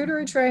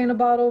charcuterie tray and a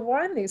bottle of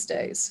wine these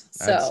days.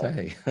 So I'd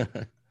say.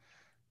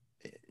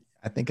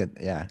 I think,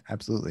 yeah,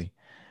 absolutely.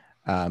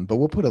 But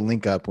we'll put a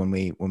link up when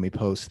we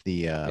post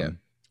the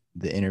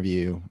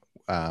interview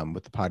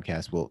with the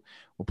podcast. We'll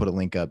put a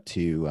link up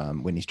to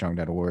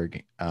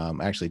WhitneyStrong.org.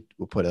 Actually,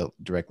 we'll put it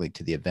directly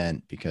to the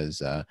event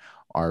because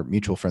our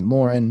mutual friend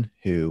Lauren,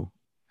 who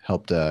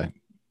helped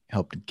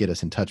get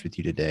us in touch with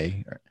you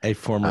today, A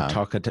former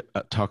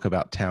talk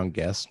about town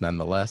guest,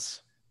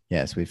 nonetheless.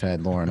 Yes, we've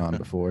had Lauren on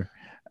before.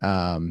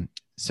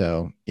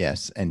 So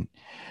yes, and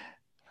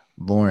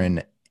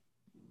Lauren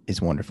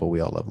is wonderful.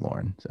 We all love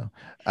Lauren. So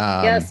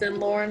yes, and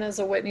Lauren is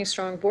a Whitney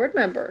Strong board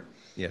member.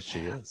 Yes, she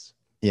is.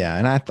 Yeah,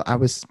 and I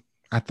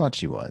thought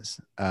she was.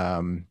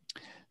 Yeah,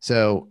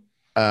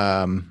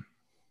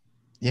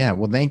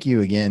 well, thank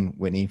you again,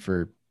 Whitney,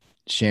 for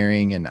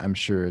sharing. And I'm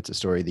sure it's a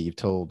story that you've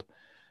told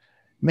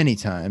many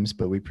times,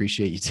 but we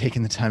appreciate you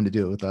taking the time to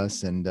do it with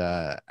us. And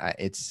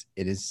it's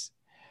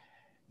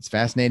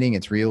fascinating.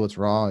 It's real. It's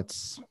raw.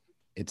 It's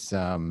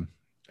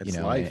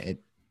life.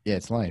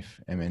 It's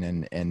life. I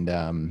mean,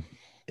 and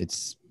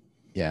it's,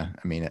 yeah,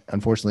 I mean,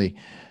 unfortunately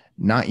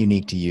not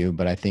unique to you,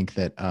 but I think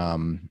that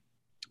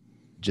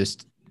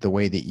just the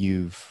way that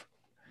you've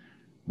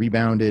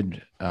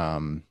rebounded,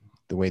 the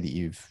way that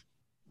you've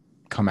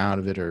come out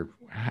of it, or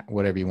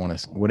however you want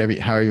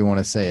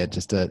to say it,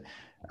 just the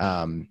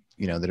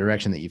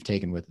direction that you've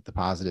taken with it, the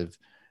positive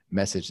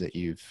message that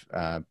you've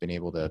been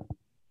able to,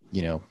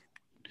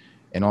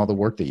 and all the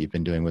work that you've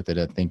been doing with it.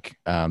 I think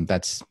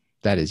that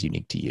is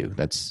unique to you.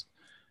 That's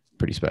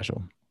pretty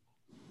special.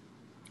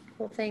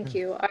 Well, thank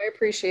you. I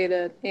appreciate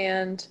it.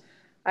 And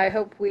I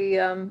hope we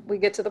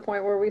get to the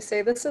point where we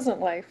say this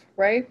isn't life,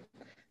 right?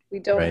 We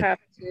don't have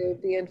to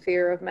be in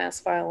fear of mass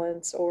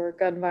violence or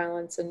gun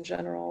violence in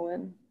general.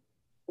 And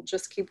we'll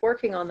just keep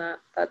working on that.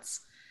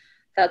 That's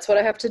what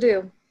I have to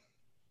do.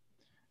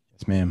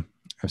 Yes, ma'am.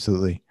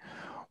 Absolutely.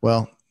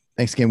 Well,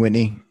 thanks again,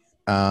 Whitney.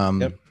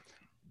 Yep.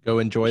 Go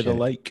enjoy the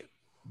lake.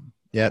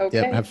 Yep.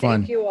 Okay, Yep. Have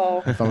fun. Thank you all.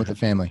 Have fun with the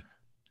family.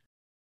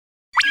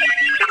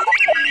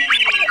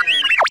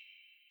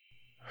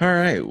 All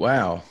right.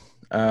 Wow.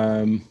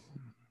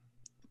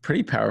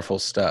 Pretty powerful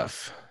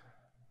stuff.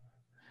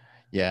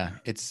 Yeah.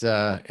 It's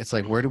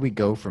like, where do we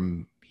go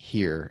from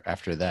here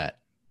after that?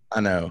 I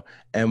know.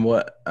 And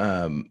what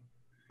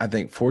I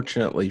think,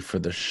 fortunately for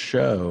the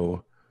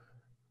show,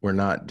 we're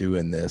not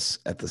doing this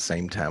at the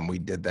same time we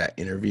did that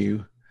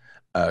interview.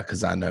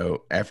 Because I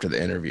know after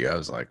the interview, I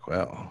was like,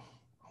 well,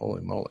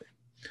 holy moly.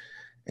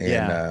 And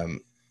yeah.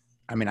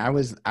 I mean, I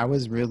was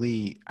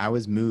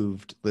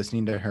moved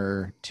listening to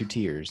her to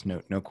tears.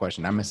 No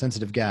question. I'm a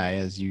sensitive guy,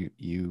 as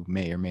you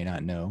may or may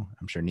not know.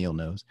 I'm sure Neil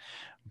knows,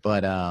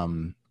 but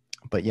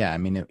yeah, I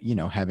mean,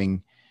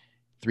 having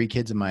 3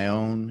 kids of my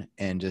own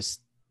and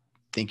just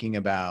thinking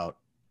about,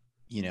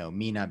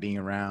 me not being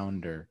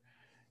around, or,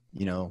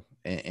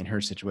 in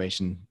her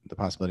situation, the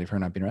possibility of her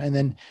not being around. And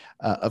then,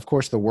 of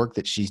course, the work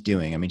that she's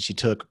doing. I mean, she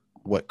took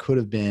what could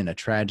have been a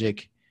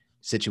tragic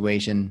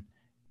situation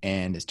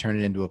and has turned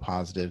it into a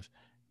positive.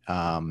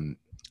 And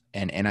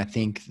I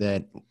think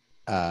that,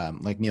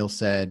 like Neil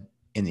said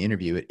in the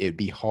interview, it'd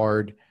be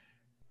hard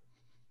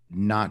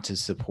not to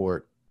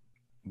support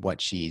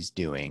what she's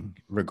doing,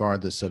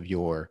 regardless of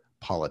your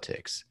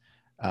politics.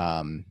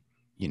 I'm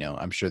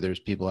sure there's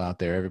people out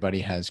there, everybody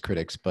has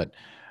critics, but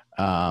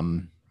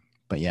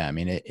yeah, I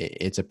mean,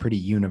 it's a pretty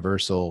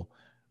universal,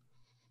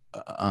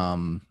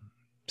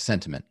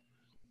 sentiment.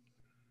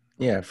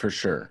 Yeah, for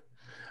sure.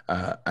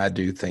 I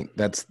do think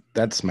that's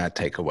my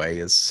takeaway,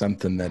 is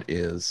something that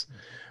is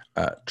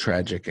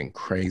tragic and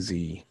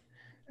crazy,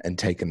 and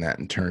taking that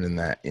and turning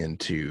that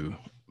into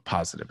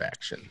positive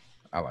action.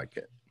 I like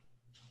it.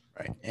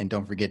 Right. And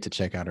don't forget to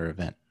check out our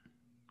event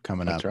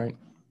coming up. That's right.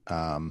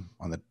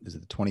 Is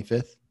it the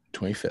 25th?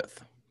 25th.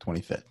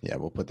 25th. Yeah,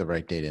 we'll put the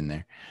right date in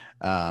there.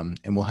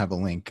 And we'll have a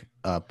link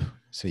up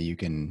so you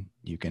can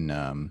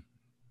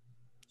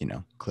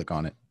click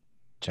on it,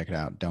 check it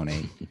out,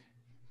 donate.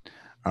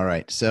 All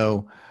right.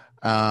 So,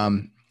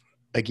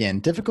 again,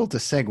 difficult to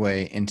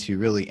segue into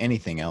really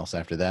anything else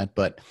after that,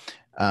 but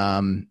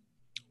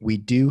we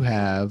do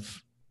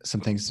have some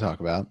things to talk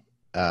about.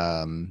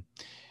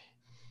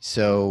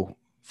 So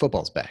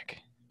football's back,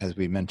 as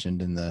we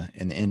mentioned in the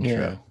intro.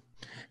 Yeah.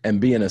 And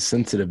being a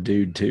sensitive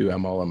dude too,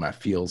 I'm all in my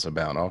feels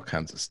about all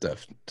kinds of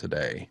stuff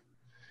today.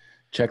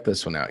 Check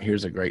this one out.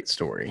 Here's a great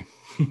story.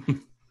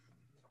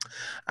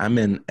 I'm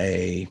in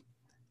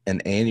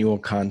an annual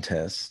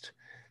contest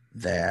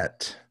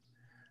that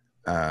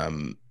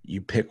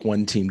you pick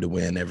one team to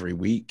win every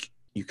week.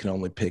 You can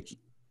only pick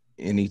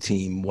any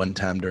team one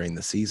time during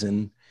the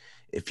season.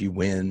 If you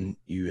win,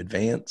 you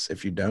advance.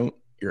 If you don't,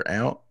 you're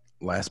out.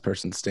 Last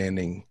person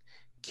standing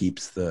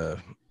keeps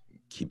the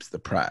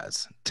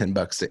prize.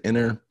 $10 to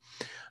enter.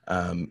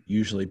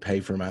 Usually pay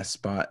for my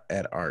spot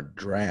at our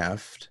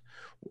draft.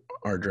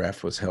 Our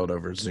draft was held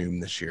over Zoom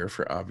this year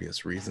for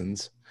obvious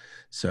reasons.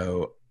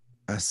 So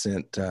I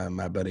sent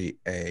my buddy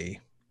a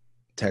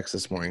text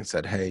this morning and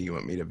said, "Hey, you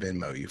want me to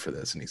Venmo you for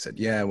this?" And he said,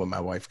 "Yeah, when my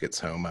wife gets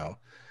home,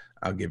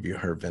 I'll give you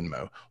her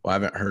Venmo." Well, I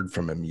haven't heard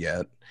from him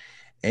yet.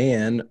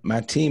 And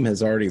my team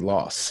has already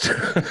lost.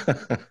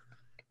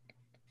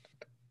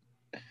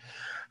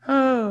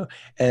 Oh,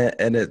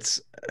 and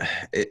this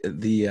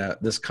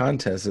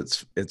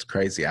contest, it's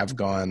crazy. I've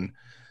gone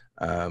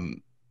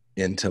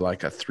into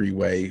like a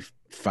 3-way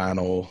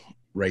final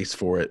race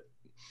for it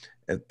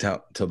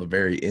till the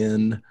very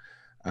end.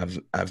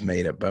 I've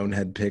made a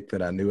bonehead pick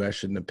that I knew I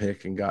shouldn't have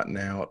picked and gotten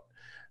out.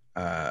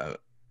 I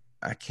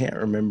can't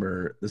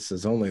remember. This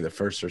is only the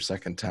first or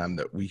second time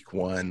that week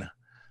 1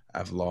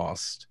 I've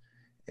lost,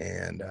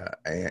 and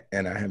I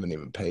haven't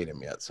even paid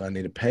him yet. So I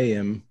need to pay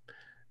him,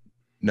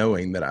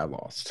 knowing that I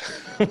lost.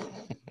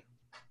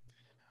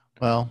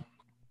 Well,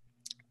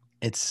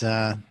 it's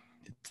the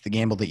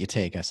gamble that you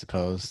take, I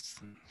suppose.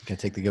 You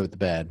gotta take the good with the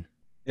bad.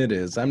 It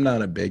is. I'm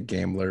not a big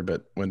gambler,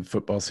 but when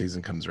football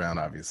season comes around,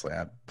 obviously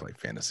I play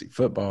fantasy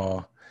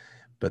football.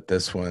 But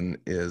this one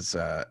is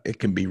it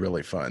can be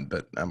really fun,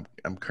 but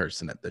I'm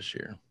cursing it this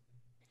year.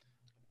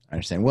 I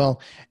understand.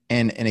 Well,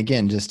 and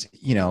again, just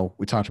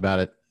we talked about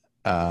it.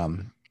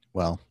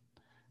 Well,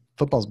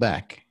 football's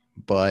back,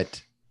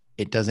 but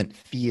it doesn't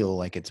feel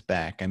like it's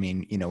back. I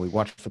mean, we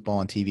watch football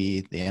on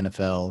TV, the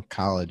NFL,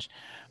 college,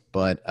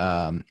 but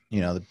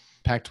the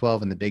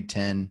Pac-12 and the Big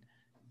Ten,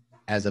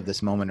 as of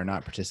this moment, are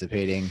not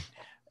participating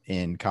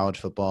in college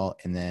football.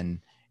 And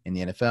then in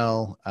the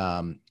NFL,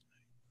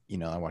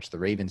 I watched the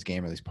Ravens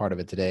game, or at least part of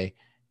it today.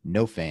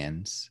 No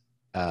fans.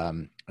 I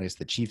guess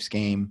the Chiefs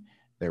game,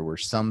 there were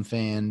some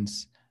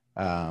fans.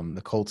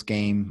 The Colts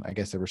game, I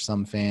guess there were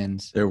some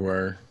fans. There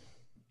were,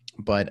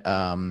 but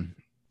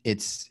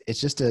it's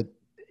just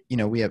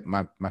we have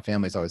my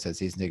family's always had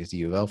season tickets to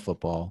U of L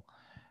football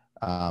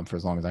for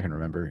as long as I can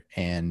remember,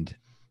 and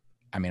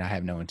I mean I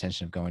have no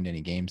intention of going to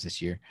any games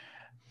this year.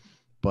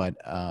 But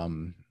I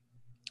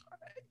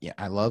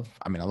love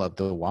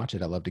to watch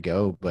it. I love to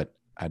go, but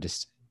I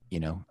just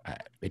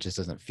it just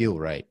doesn't feel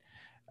right.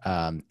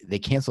 They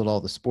canceled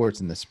all the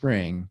sports in the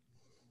spring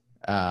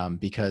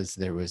because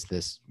there was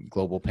this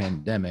global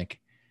pandemic,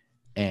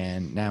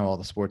 and now all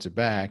the sports are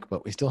back,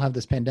 but we still have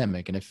this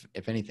pandemic. And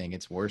if anything,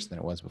 it's worse than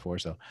it was before.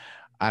 So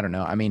I don't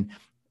know. I mean,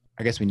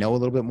 I guess we know a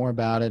little bit more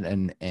about it,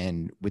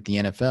 and with the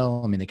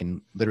NFL, I mean, they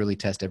can literally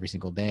test every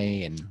single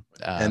day,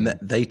 and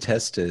they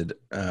tested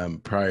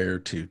prior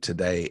to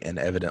today, and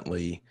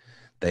evidently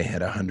they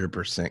had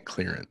 100%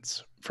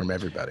 clearance from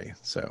everybody.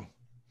 So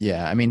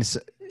yeah, I mean,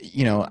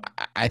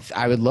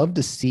 I would love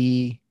to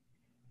see,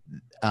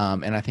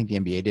 and I think the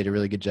NBA did a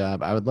really good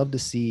job. I would love to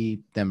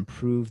see them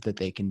prove that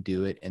they can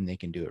do it and they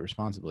can do it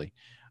responsibly.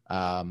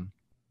 But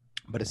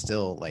it's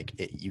still like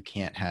you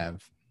can't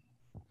have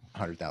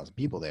 100,000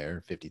 people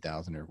there,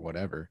 50,000 or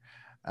whatever.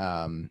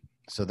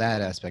 So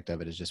that aspect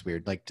of it is just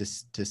weird. Like to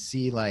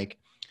see like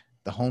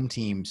the home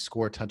team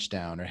score a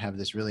touchdown or have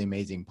this really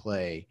amazing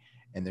play,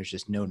 and there's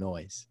just no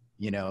noise.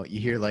 You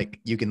hear like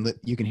you can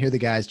hear the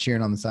guys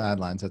cheering on the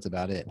sidelines. That's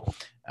about it.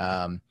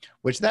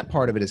 Which that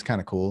part of it is kind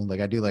of cool. Like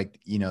I do like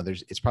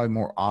it's probably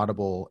more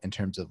audible in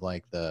terms of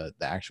like the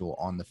actual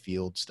on the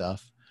field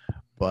stuff.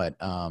 But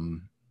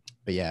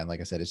yeah, like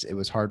I said, it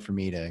was hard for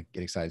me to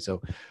get excited.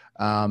 So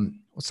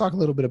let's talk a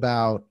little bit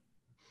about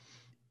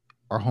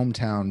our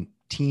hometown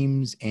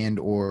teams and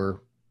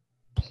or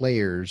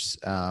players,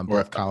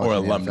 both college or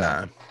and alumni.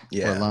 NFL.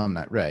 Yeah, or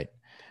alumni, right?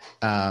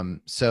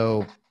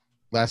 So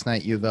last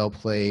night U of L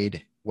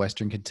played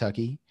Western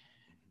Kentucky,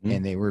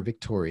 and they were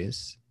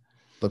victorious.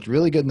 Looked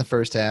really good in the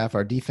first half.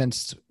 Our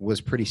defense was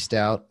pretty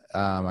stout.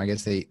 I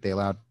guess they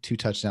allowed 2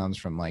 touchdowns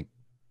from like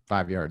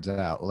 5 yards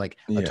out, like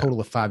a total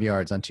of 5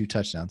 yards on 2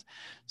 touchdowns.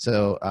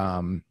 So,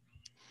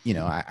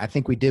 I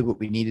think we did what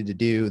we needed to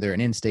do. They're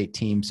an in-state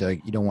team, so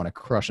you don't want to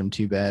crush them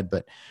too bad.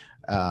 But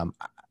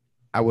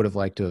I would have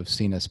liked to have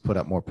seen us put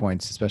up more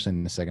points, especially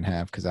in the second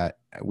half, because I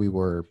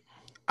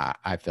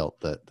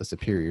felt the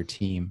superior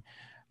team.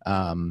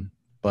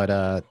 But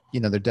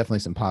there are definitely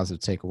some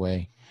positive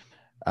takeaway.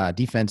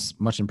 Defense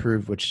much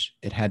improved, which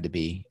it had to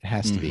be. It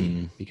has to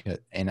be because,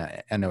 and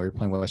I know we're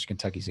playing Western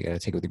Kentucky, so you got to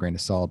take it with a grain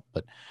of salt.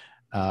 But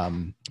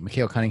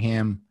Mikhail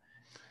Cunningham,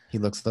 he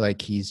looks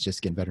like he's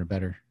just getting better and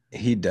better.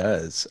 He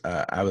does.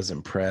 I was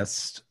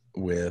impressed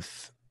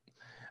with.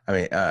 I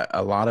mean,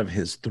 a lot of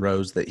his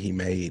throws that he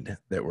made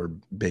that were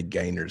big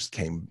gainers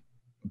came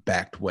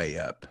backed way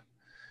up,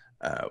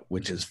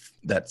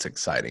 that's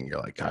exciting.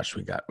 You're like, gosh,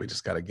 we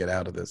just got to get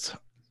out of this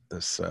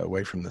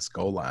away from this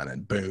goal line,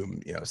 and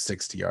boom,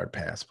 60-yard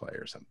pass play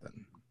or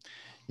something.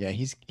 Yeah,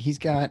 he's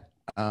got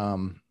a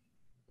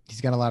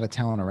lot of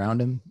talent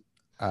around him.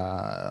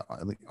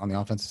 On the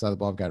offensive side of the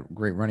ball, I've got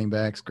great running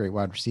backs, great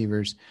wide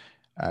receivers,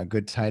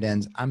 good tight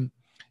ends.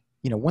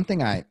 One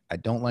thing I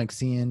don't like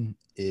seeing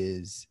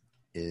is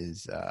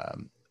as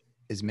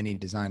many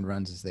design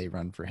runs as they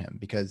run for him,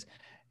 because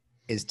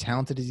as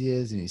talented as he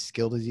is and as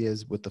skilled as he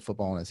is with the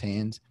football in his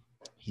hands,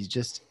 he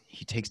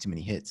takes too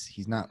many hits.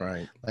 He's not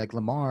right. Like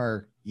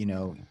Lamar,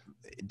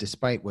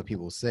 despite what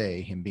people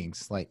say, him being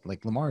slight,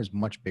 like Lamar is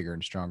much bigger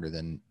and stronger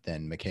than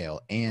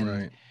Mikhail. And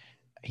right.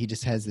 He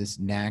just has this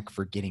knack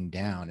for getting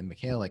down. And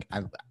Mikhail,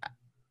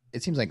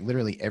 it seems like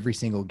literally every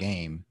single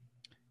game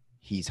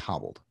he's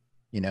hobbled,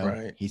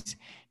 right.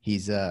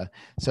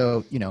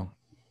 So,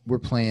 we're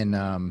playing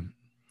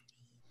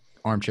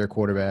armchair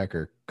quarterback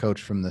or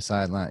coach from the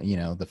sideline.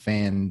 The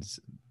fans,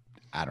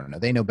 I don't know,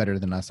 they know better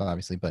than us,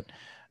 obviously, but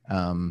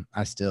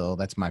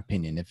that's my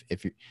opinion.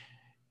 If you're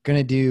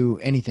gonna do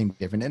anything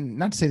different, and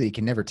not to say that he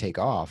can never take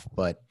off,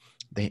 but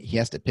he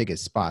has to pick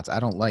his spots. I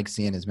don't like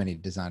seeing as many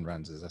design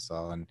runs as I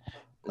saw, and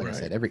like right. I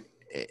said,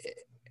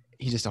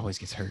 he just always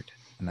gets hurt,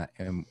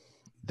 and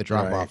the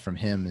drop right. off from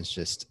him is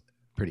just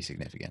pretty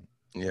significant.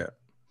 Yeah.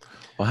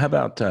 Well, how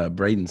about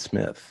Braden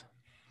Smith?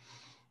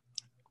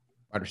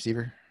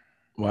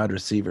 Wide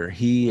receiver.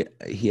 He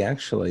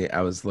actually,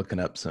 I was looking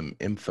up some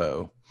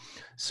info.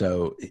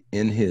 So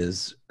in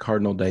his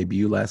Cardinal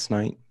debut last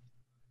night,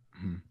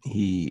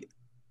 he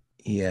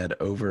had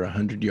over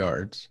 100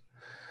 yards,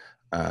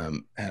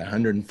 had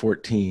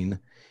 114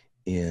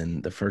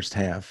 in the first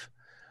half.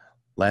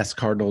 Last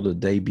Cardinal to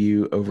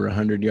debut over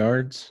 100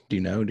 yards. Do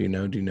you know?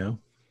 Deion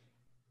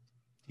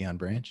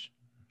Branch?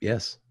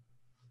 Yes.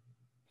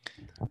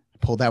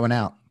 Pulled that one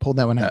out,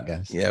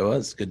 guys. Yeah, it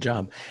was. Good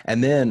job.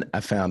 And then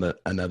I found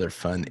another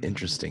fun,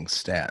 interesting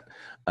stat.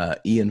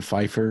 Ian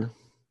Pfeiffer,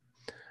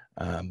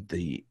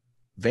 the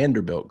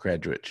Vanderbilt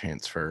graduate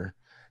transfer,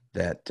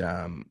 that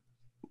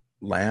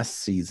last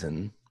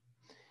season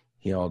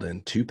he hauled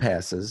in 2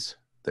 passes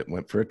that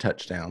went for a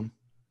touchdown,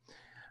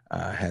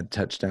 had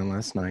touchdown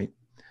last night.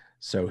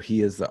 So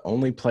he is the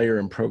only player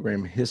in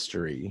program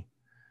history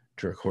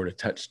to record a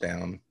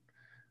touchdown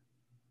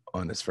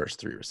on his first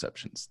 3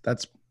 receptions.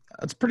 That's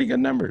pretty good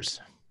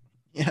numbers.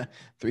 Yeah,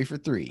 3 for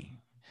 3.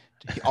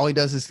 All he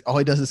does is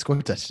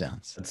score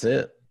touchdowns. That's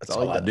it. That's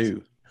all I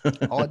do.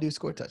 All I do is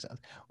score touchdowns.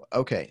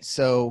 Okay,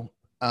 so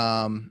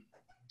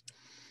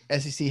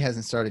SEC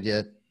hasn't started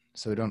yet,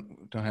 so we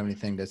don't have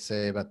anything to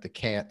say about the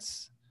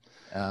Cats.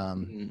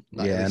 And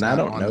I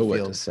don't know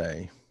what to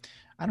say.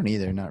 I don't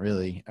either. Not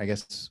really. I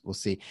guess we'll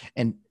see.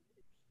 And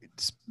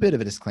it's a bit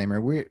of a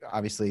disclaimer. We're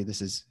obviously,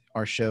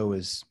 our show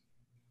is,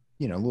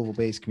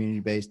 Louisville-based,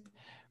 community-based.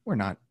 We're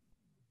not,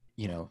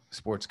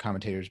 sports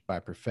commentators by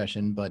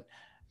profession, but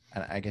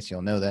I guess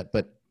you'll know that.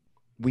 But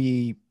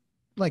we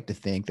like to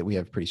think that we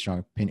have pretty strong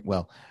opinion.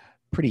 Well,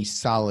 pretty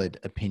solid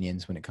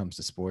opinions when it comes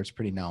to sports.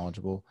 Pretty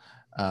knowledgeable.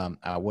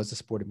 I was a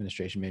sport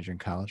administration major in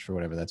college, for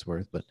whatever that's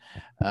worth. But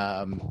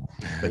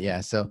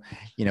yeah. So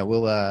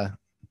we'll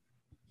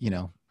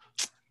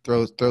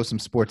throw some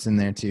sports in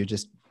there too.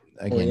 Just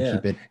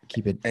again,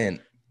 keep it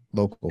and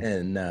local.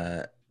 And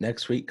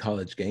next week,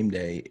 College Game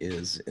Day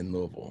is in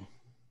Louisville.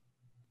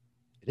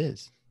 It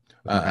is.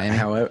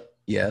 However,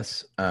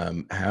 yes.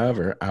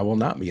 However, I will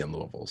not be in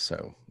Louisville.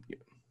 So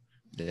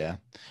yeah,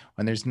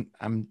 when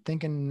I'm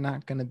thinking it's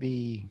not going to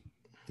be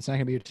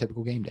your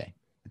typical game day.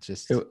 It's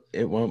just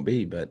it won't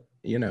be, but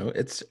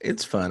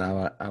it's fun.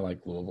 I like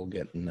Louisville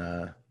getting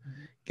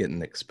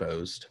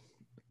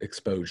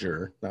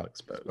exposure, not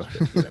exposed, but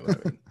you know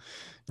what I mean.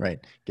 Right,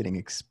 getting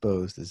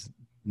exposed is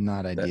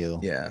not ideal.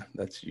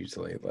 That's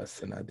usually less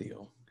than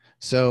ideal.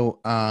 So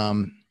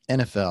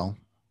NFL,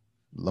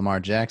 Lamar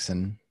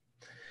Jackson.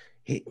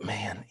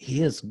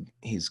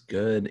 He's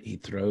good. He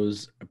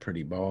throws a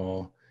pretty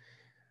ball.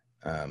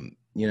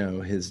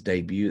 His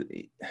debut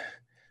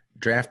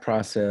draft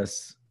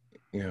process,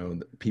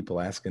 people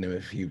asking him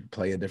if he would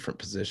play a different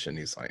position.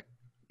 He's like,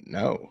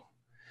 no.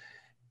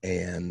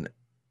 And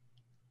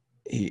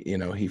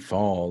he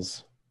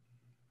falls,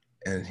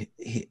 and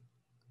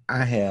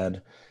I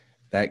had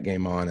that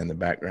game on in the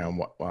background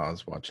while I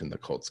was watching the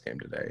Colts game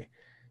today.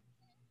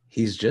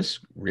 He's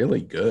just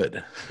really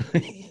good.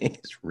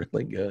 He's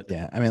really good.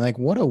 Yeah. I mean,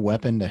 what a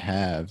weapon to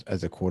have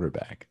as a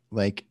quarterback.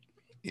 And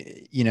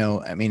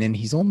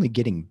he's only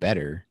getting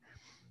better.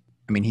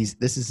 I mean,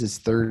 this is his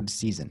 3rd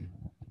season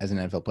as an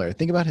NFL player.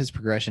 Think about his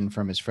progression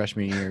from his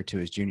freshman year to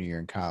his junior year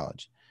in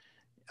college.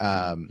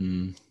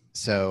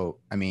 So,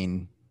 I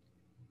mean,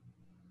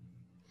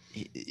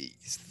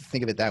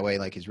 think of it that way,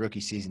 like his rookie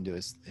season to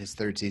his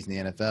third season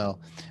in the NFL.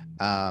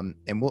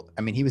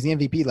 He was the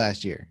MVP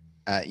last year.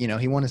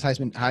 He won his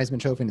Heisman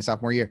Trophy in his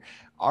sophomore year,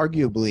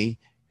 arguably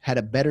had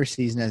a better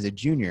season as a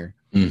junior.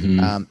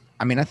 Mm-hmm.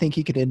 I think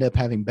he could end up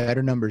having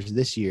better numbers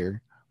this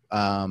year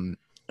and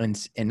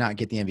not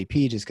get the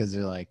MVP just because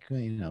they're like,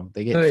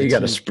 they get. You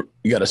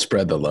got to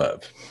spread the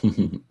love.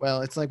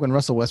 Well, it's like when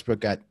Russell Westbrook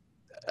got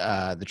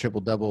the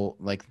triple double,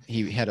 like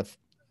he had a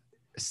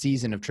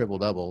season of triple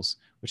doubles,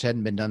 which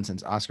hadn't been done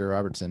since Oscar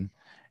Robertson,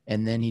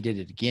 and then he did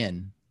it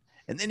again,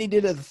 and then he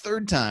did it the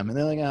third time, and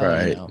they're like,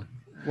 right.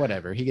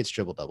 Whatever, he gets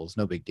triple doubles,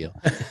 no big deal.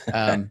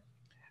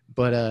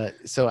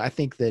 So I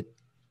think that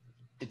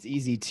it's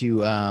easy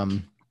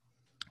to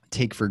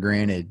take for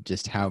granted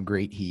just how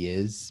great he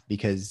is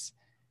because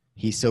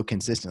he's so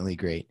consistently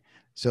great.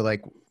 So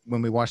like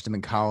when we watched him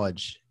in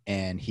college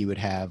and he would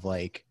have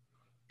like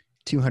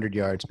 200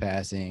 yards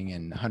passing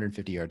and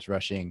 150 yards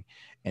rushing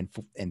and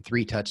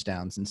 3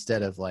 touchdowns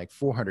instead of like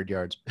 400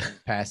 yards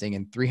passing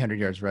and 300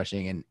 yards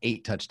rushing and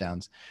 8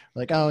 touchdowns.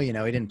 Like, he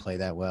didn't play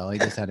that well. He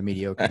just had a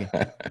mediocre game.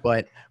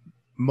 But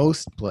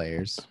most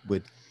players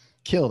would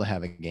kill to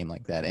have a game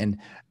like that. And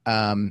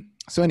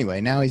so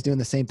anyway, now he's doing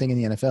the same thing in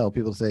the NFL.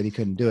 People said he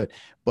couldn't do it.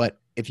 But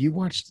if you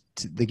watched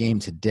the game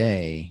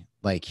today,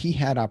 like he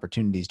had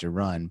opportunities to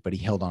run, but he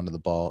held onto the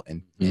ball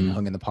and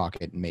hung in the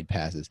pocket and made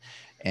passes.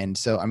 And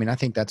so, I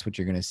think that's what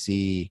you're going to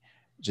see.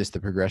 Just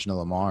the progression of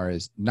Lamar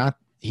is not,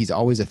 he's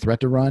always a threat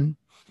to run,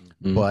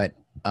 but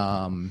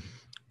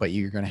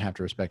you're going to have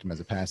to respect him as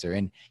a passer.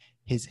 And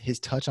his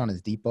touch on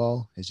his deep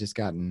ball has just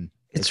gotten,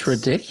 it's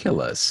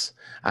ridiculous.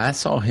 I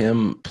saw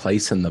him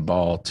placing the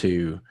ball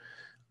to,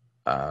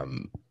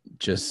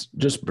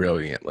 just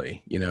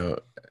brilliantly,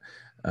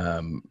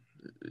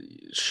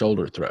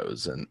 shoulder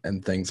throws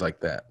and things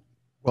like that.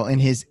 Well, and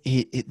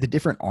the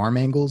different arm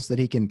angles that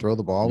he can throw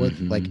the ball with,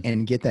 like,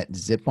 and get that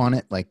zip on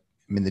it. Like,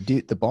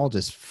 the ball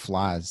just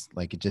flies.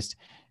 Like it's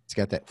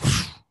got that,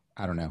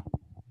 I don't know.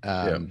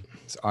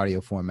 It's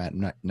audio format.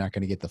 I'm not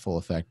going to get the full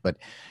effect, but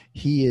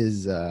he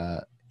is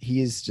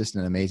just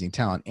an amazing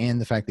talent. And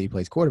the fact that he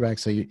plays quarterback.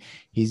 So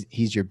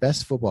he's your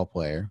best football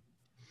player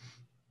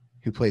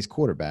who plays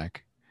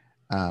quarterback.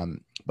 But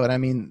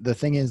the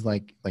thing is,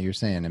 like you're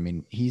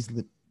saying, he's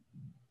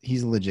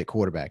a legit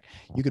quarterback.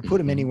 You could put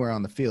him anywhere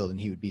on the field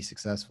and he would be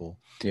successful.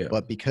 Yeah.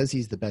 But because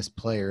he's the best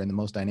player and the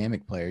most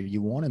dynamic player,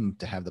 you want him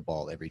to have the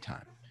ball every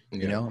time.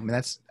 Yeah.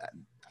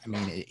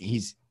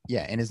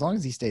 And as long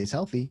as he stays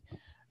healthy,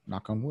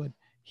 knock on wood,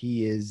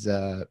 he is,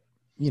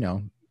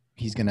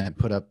 he's going to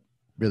put up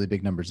really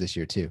big numbers this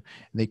year too.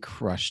 And they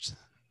crushed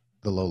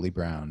the lowly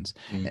Browns,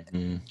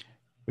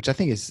 which I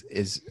think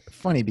is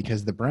funny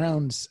because the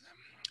Browns,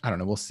 I don't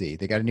know, we'll see.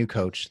 They got a new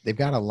coach. They've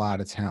got a lot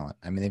of talent.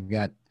 They've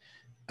got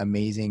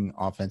amazing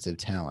offensive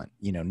talent.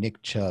 Nick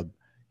Chubb,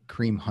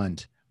 Kareem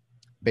Hunt,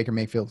 Baker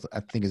Mayfield, I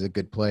think is a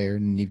good player.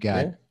 And you've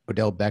got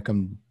Odell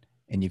Beckham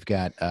and you've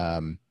got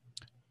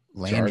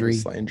Landry.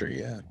 Jarvis Landry,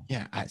 yeah.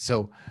 Yeah.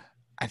 So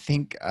I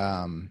think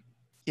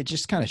it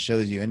just kind of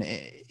shows you, and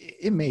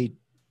it may,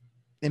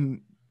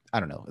 I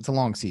don't know, it's a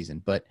long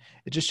season, but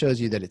it just shows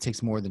you that it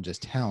takes more than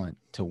just talent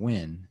to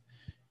win.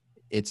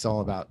 It's all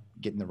about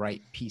getting the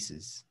right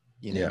pieces.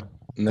 Yeah,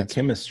 and the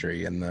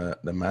chemistry and the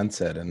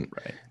mindset, and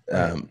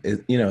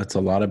it's a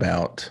lot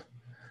about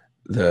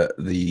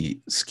the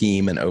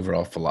scheme and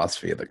overall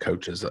philosophy of the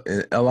coaches,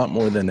 a lot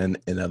more than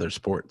in other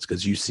sports,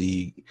 because you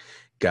see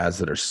guys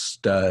that are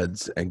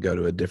studs and go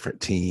to a different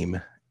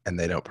team and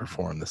they don't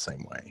perform the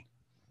same way.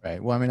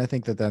 Right. Well, I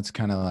think that's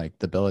kind of like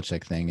the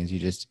Belichick thing is he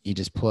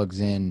just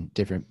plugs in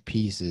different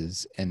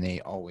pieces and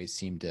they always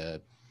seem to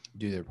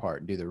do their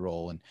part, do their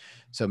role. And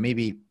so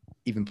maybe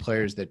even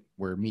players that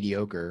were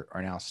mediocre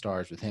are now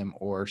stars with him,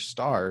 or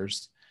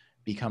stars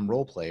become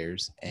role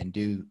players and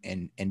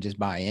just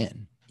buy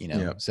in,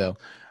 So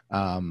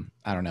I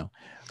don't know,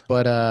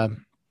 but do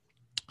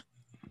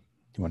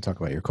you want to talk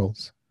about your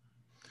Colts?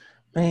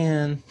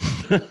 Man,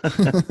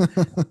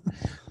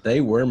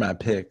 they were my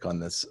pick on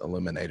this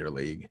Eliminator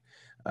League,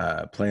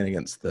 playing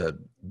against the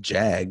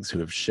Jags, who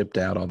have shipped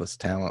out all this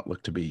talent,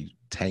 look to be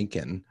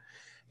tanking,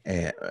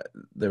 and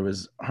there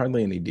was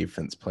hardly any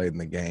defense played in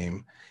the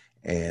game.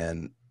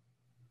 And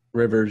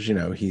Rivers,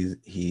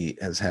 he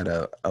has had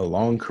a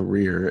long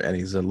career and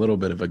he's a little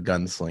bit of a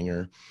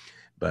gunslinger,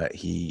 but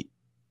he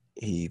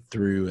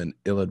threw an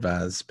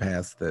ill-advised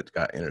pass that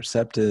got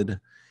intercepted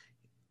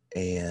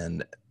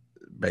and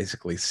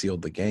basically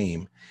sealed the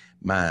game.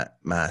 My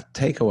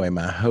takeaway,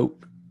 my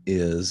hope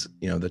is,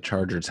 the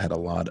Chargers had a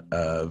lot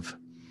of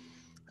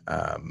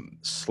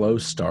slow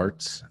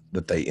starts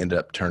that they ended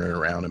up turning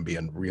around and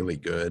being really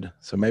good.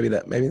 So maybe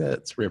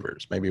that's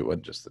Rivers. Maybe it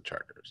wasn't just the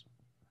Chargers.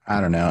 I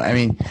don't know.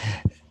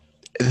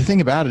 The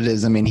thing about it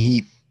is,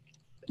 he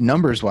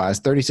numbers wise,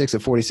 36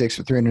 of 46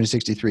 for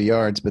 363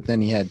 yards, but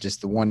then he had just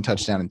the 1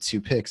 touchdown and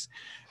 2 picks.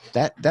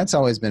 That's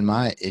always been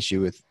my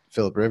issue with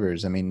Phillip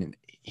Rivers.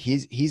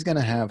 He's going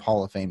to have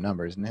Hall of Fame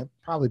numbers, and he'll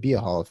probably be a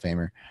Hall of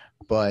Famer,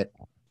 but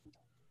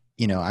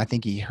I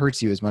think he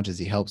hurts you as much as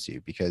he helps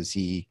you because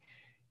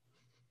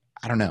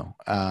I don't know.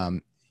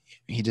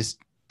 He just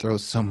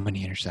throws so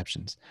many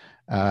interceptions.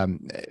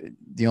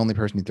 The only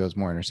person who throws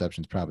more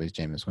interceptions probably is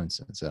Jameis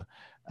Winston. So,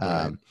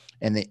 Right.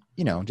 and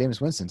Jameis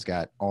Winston's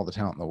got all the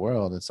talent in the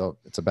world.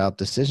 It's about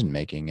decision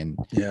making. And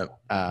Yeah.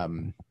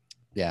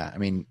 I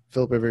mean,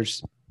 Phillip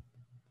Rivers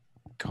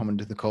coming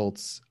to the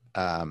Colts.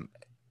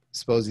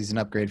 Suppose he's an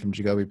upgrade from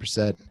Jacoby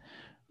Brissett,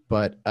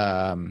 but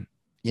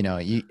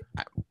we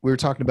were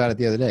talking about it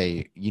the other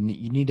day. You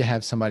need to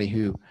have somebody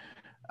who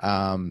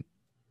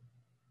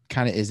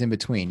kind of is in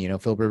between.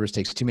 Phillip Rivers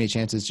takes too many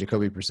chances.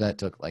 Jacoby Brissett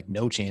took like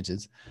no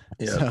chances.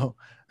 Yeah. So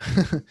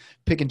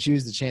pick and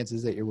choose the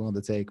chances that you're willing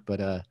to take.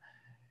 But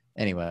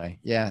anyway,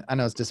 yeah, I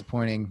know it's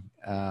disappointing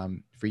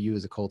for you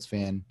as a Colts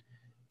fan,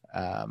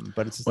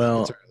 but it's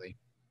early.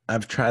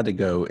 I've tried to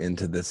go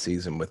into this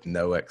season with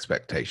no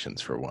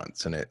expectations for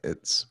once, and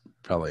it's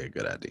probably a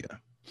good idea.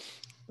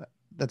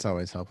 That's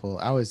always helpful.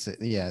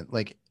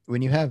 Like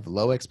when you have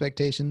low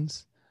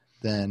expectations,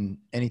 then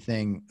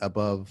anything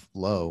above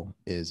low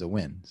is a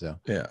win. So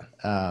yeah,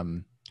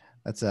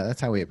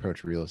 that's how we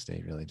approach real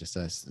estate, really. Just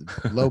us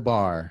low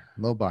bar.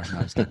 No,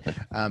 I'm just kidding.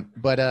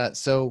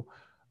 So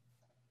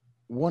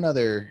one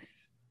other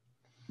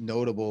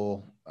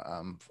notable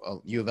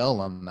U of L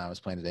alumni was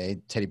playing today.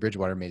 Teddy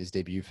Bridgewater made his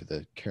debut for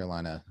the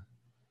Carolina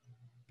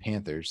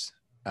Panthers.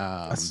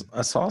 I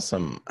saw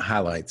some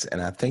highlights,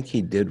 and I think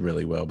he did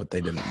really well, but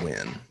they didn't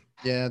win.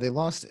 Yeah, they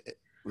lost. It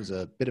was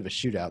a bit of a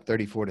shootout,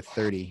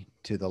 34-30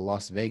 to the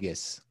Las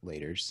Vegas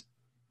Raiders.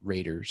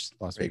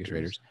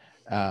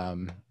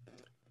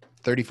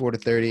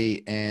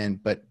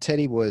 34-30, but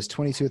Teddy was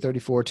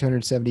 22-34,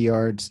 270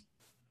 yards,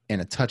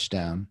 and a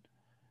touchdown.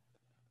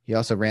 He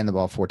also ran the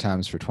ball 4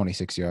 times for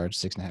 26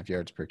 yards, 6.5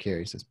 yards per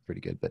carry. So that's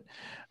pretty good. But,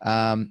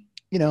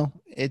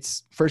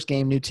 it's first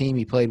game, new team.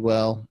 He played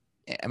well.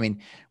 I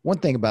mean, one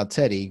thing about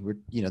Teddy,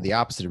 the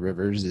opposite of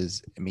Rivers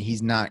is,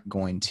 he's not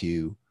going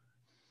to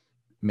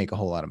make a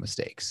whole lot of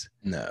mistakes.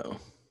 No.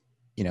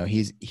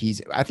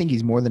 I think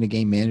he's more than a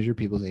game manager.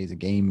 People say he's a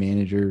game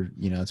manager.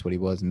 That's what he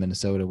was in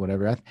Minnesota,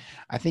 whatever.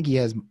 I think he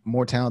has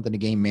more talent than a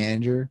game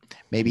manager.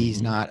 Maybe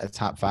he's not a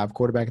top 5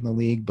 quarterback in the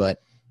league,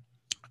 but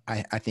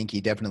I think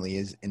he definitely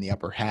is in the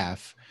upper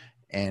half.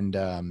 And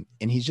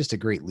he's just a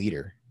great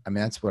leader.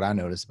 That's what I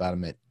noticed about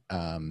him at,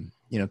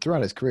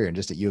 throughout his career and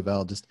just at U of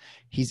L. Just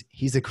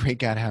he's a great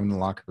guy to have in the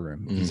locker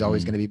room. Mm-hmm. He's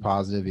always going to be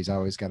positive. He's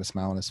always got a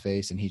smile on his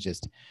face, and he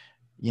just,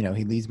 he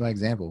leads by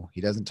example. He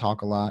doesn't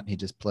talk a lot. He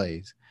just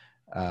plays.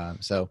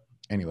 So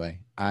anyway,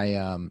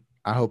 I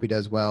hope he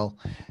does well.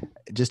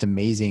 Just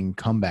amazing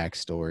comeback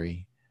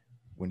story.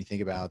 When you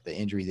think about the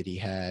injury that he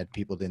had,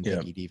 people didn't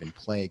think he'd even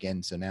play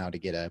again. So now to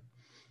get a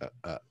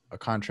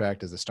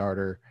contract as a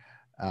starter,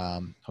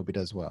 hope he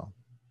does well.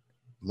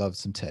 Love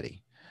some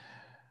Teddy.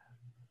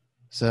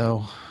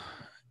 So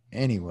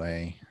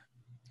anyway.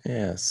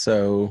 Yeah.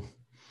 So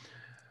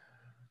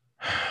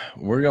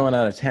we're going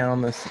out of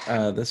town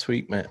this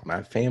week.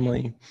 My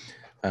family,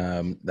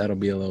 that'll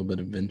be a little bit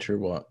of adventure.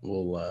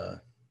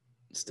 We'll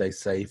stay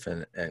safe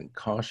and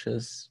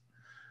cautious.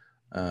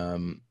 I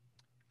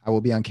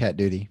will be on cat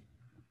duty.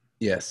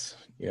 Yes.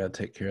 You got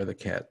to take care of the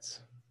cats.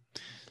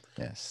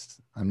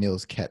 Yes. I'm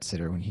Neil's cat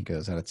sitter when he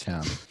goes out of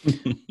town.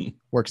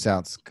 Works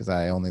out because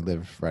I only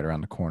live right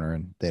around the corner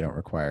and they don't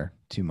require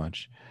too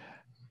much.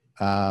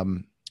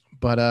 Well,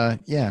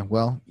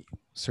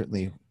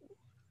 certainly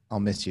I'll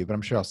miss you, but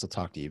I'm sure I'll still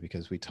talk to you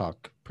because we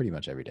talk pretty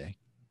much every day.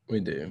 We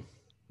do.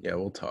 Yeah,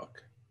 we'll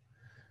talk.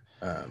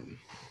 The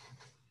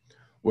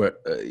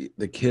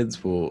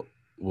kids will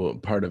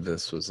part of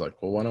this was like,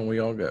 well, why don't we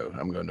all go?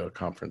 I'm going to a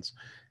conference,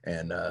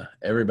 and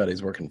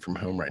everybody's working from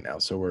home right now.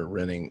 So we're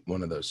renting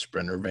one of those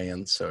Sprinter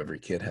vans. So every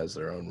kid has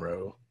their own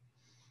row.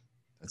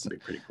 That's be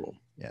pretty cool.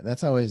 Yeah.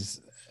 That's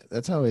always,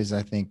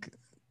 I think,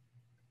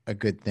 a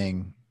good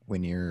thing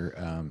when you're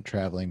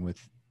traveling with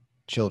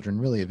children,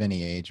 really of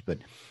any age. But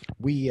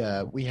we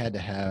had to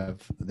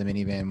have the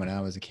minivan when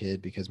I was a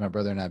kid because my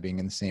brother and I being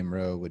in the same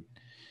row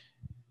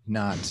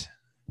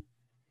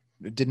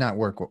did not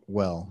work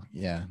well.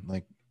 Yeah.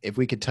 Like if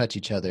we could touch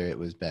each other, it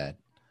was bad.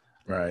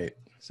 Right.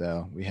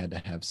 So we had to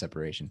have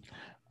separation.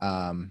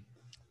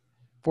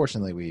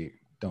 Fortunately, we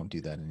don't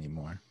do that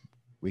anymore.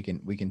 We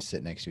can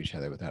sit next to each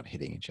other without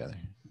hitting each other.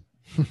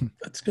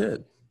 That's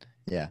good.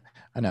 Yeah,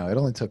 I know. It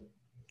only took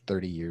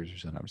 30 years or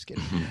so. No, I'm just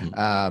kidding.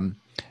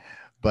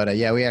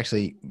 We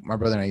actually, my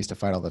brother and I used to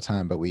fight all the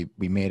time, but we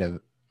made a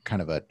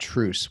kind of a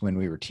truce when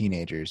we were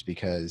teenagers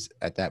because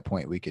at that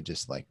point we could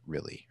just like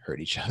really hurt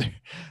each other.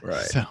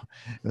 Right. So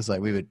it was like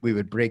we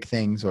would break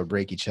things or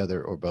break each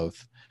other or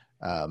both.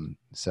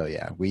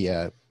 We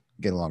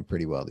get along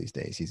pretty well these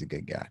days. He's a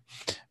good guy.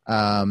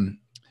 I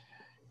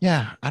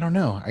don't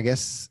know. I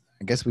guess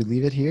we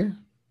leave it here.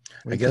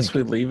 We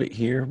leave it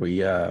here.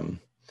 We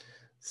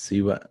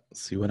see what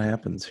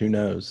happens. Who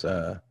knows?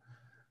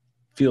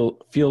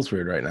 Feels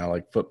weird right now.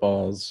 Like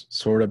football's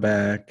sort of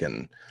back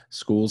and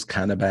school's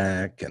kind of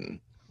back and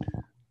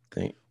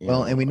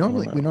and we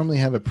normally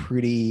have a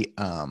pretty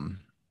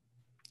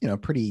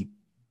pretty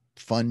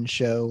fun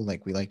show.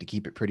 Like, we like to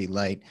keep it pretty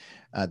light.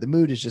 The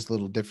mood is just a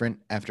little different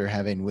after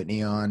having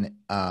Whitney on.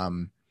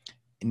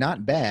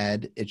 Not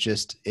bad.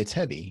 It's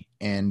heavy.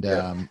 And,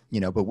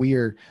 but we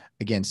are,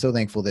 again, so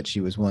thankful that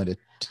she was willing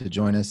to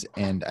join us.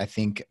 And I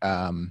think,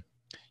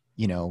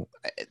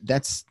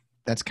 that's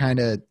kind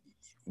of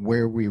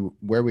where we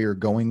were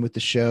going with the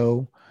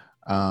show.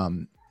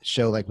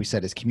 Show, like we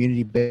said, is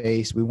community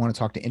based. We want to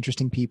talk to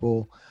interesting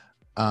people,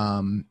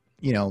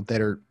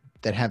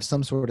 that have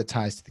some sort of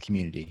ties to the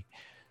community.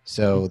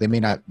 So they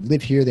may not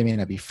live here, they may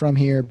not be from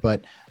here,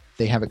 but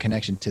they have a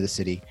connection to the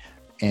city.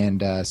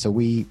 And so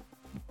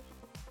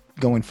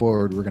going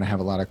forward, we're going to have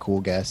a lot of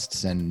cool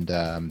guests and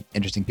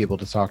interesting people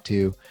to talk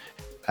to.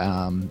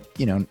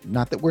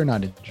 Not that we're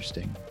not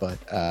interesting, but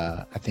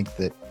I think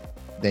that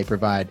they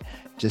provide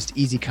just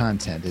easy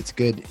content. It's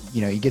good.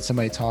 You get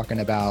somebody talking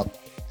about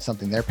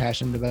something they're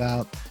passionate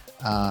about.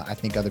 I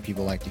think other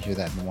people like to hear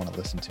that and want to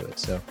listen to it.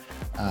 So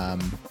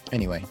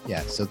anyway, yeah.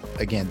 So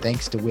again,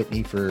 thanks to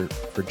Whitney for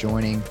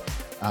joining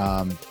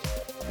the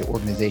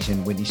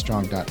organization,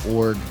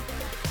 whitneystrong.org.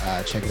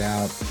 Check it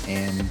out.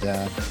 And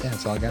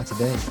that's all I got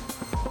today.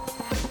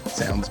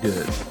 Sounds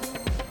good.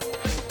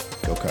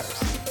 Go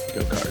Cards.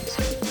 Go Cards.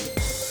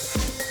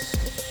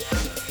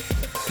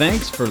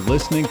 Thanks for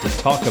listening to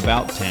Talk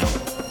About Town.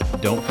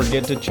 Don't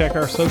forget to check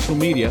our social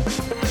media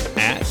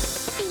at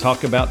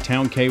Talk About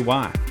Town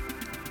KY.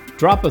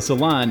 Drop us a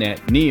line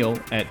at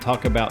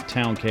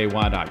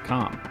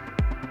neil@talkabouttownky.com.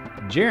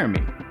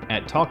 Jeremy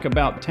at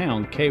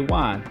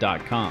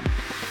talkabouttownky.com.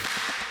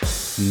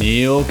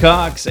 Neil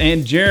Cox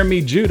and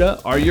Jeremy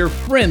Judah are your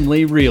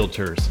friendly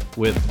realtors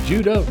with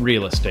Judah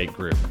Real Estate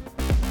Group.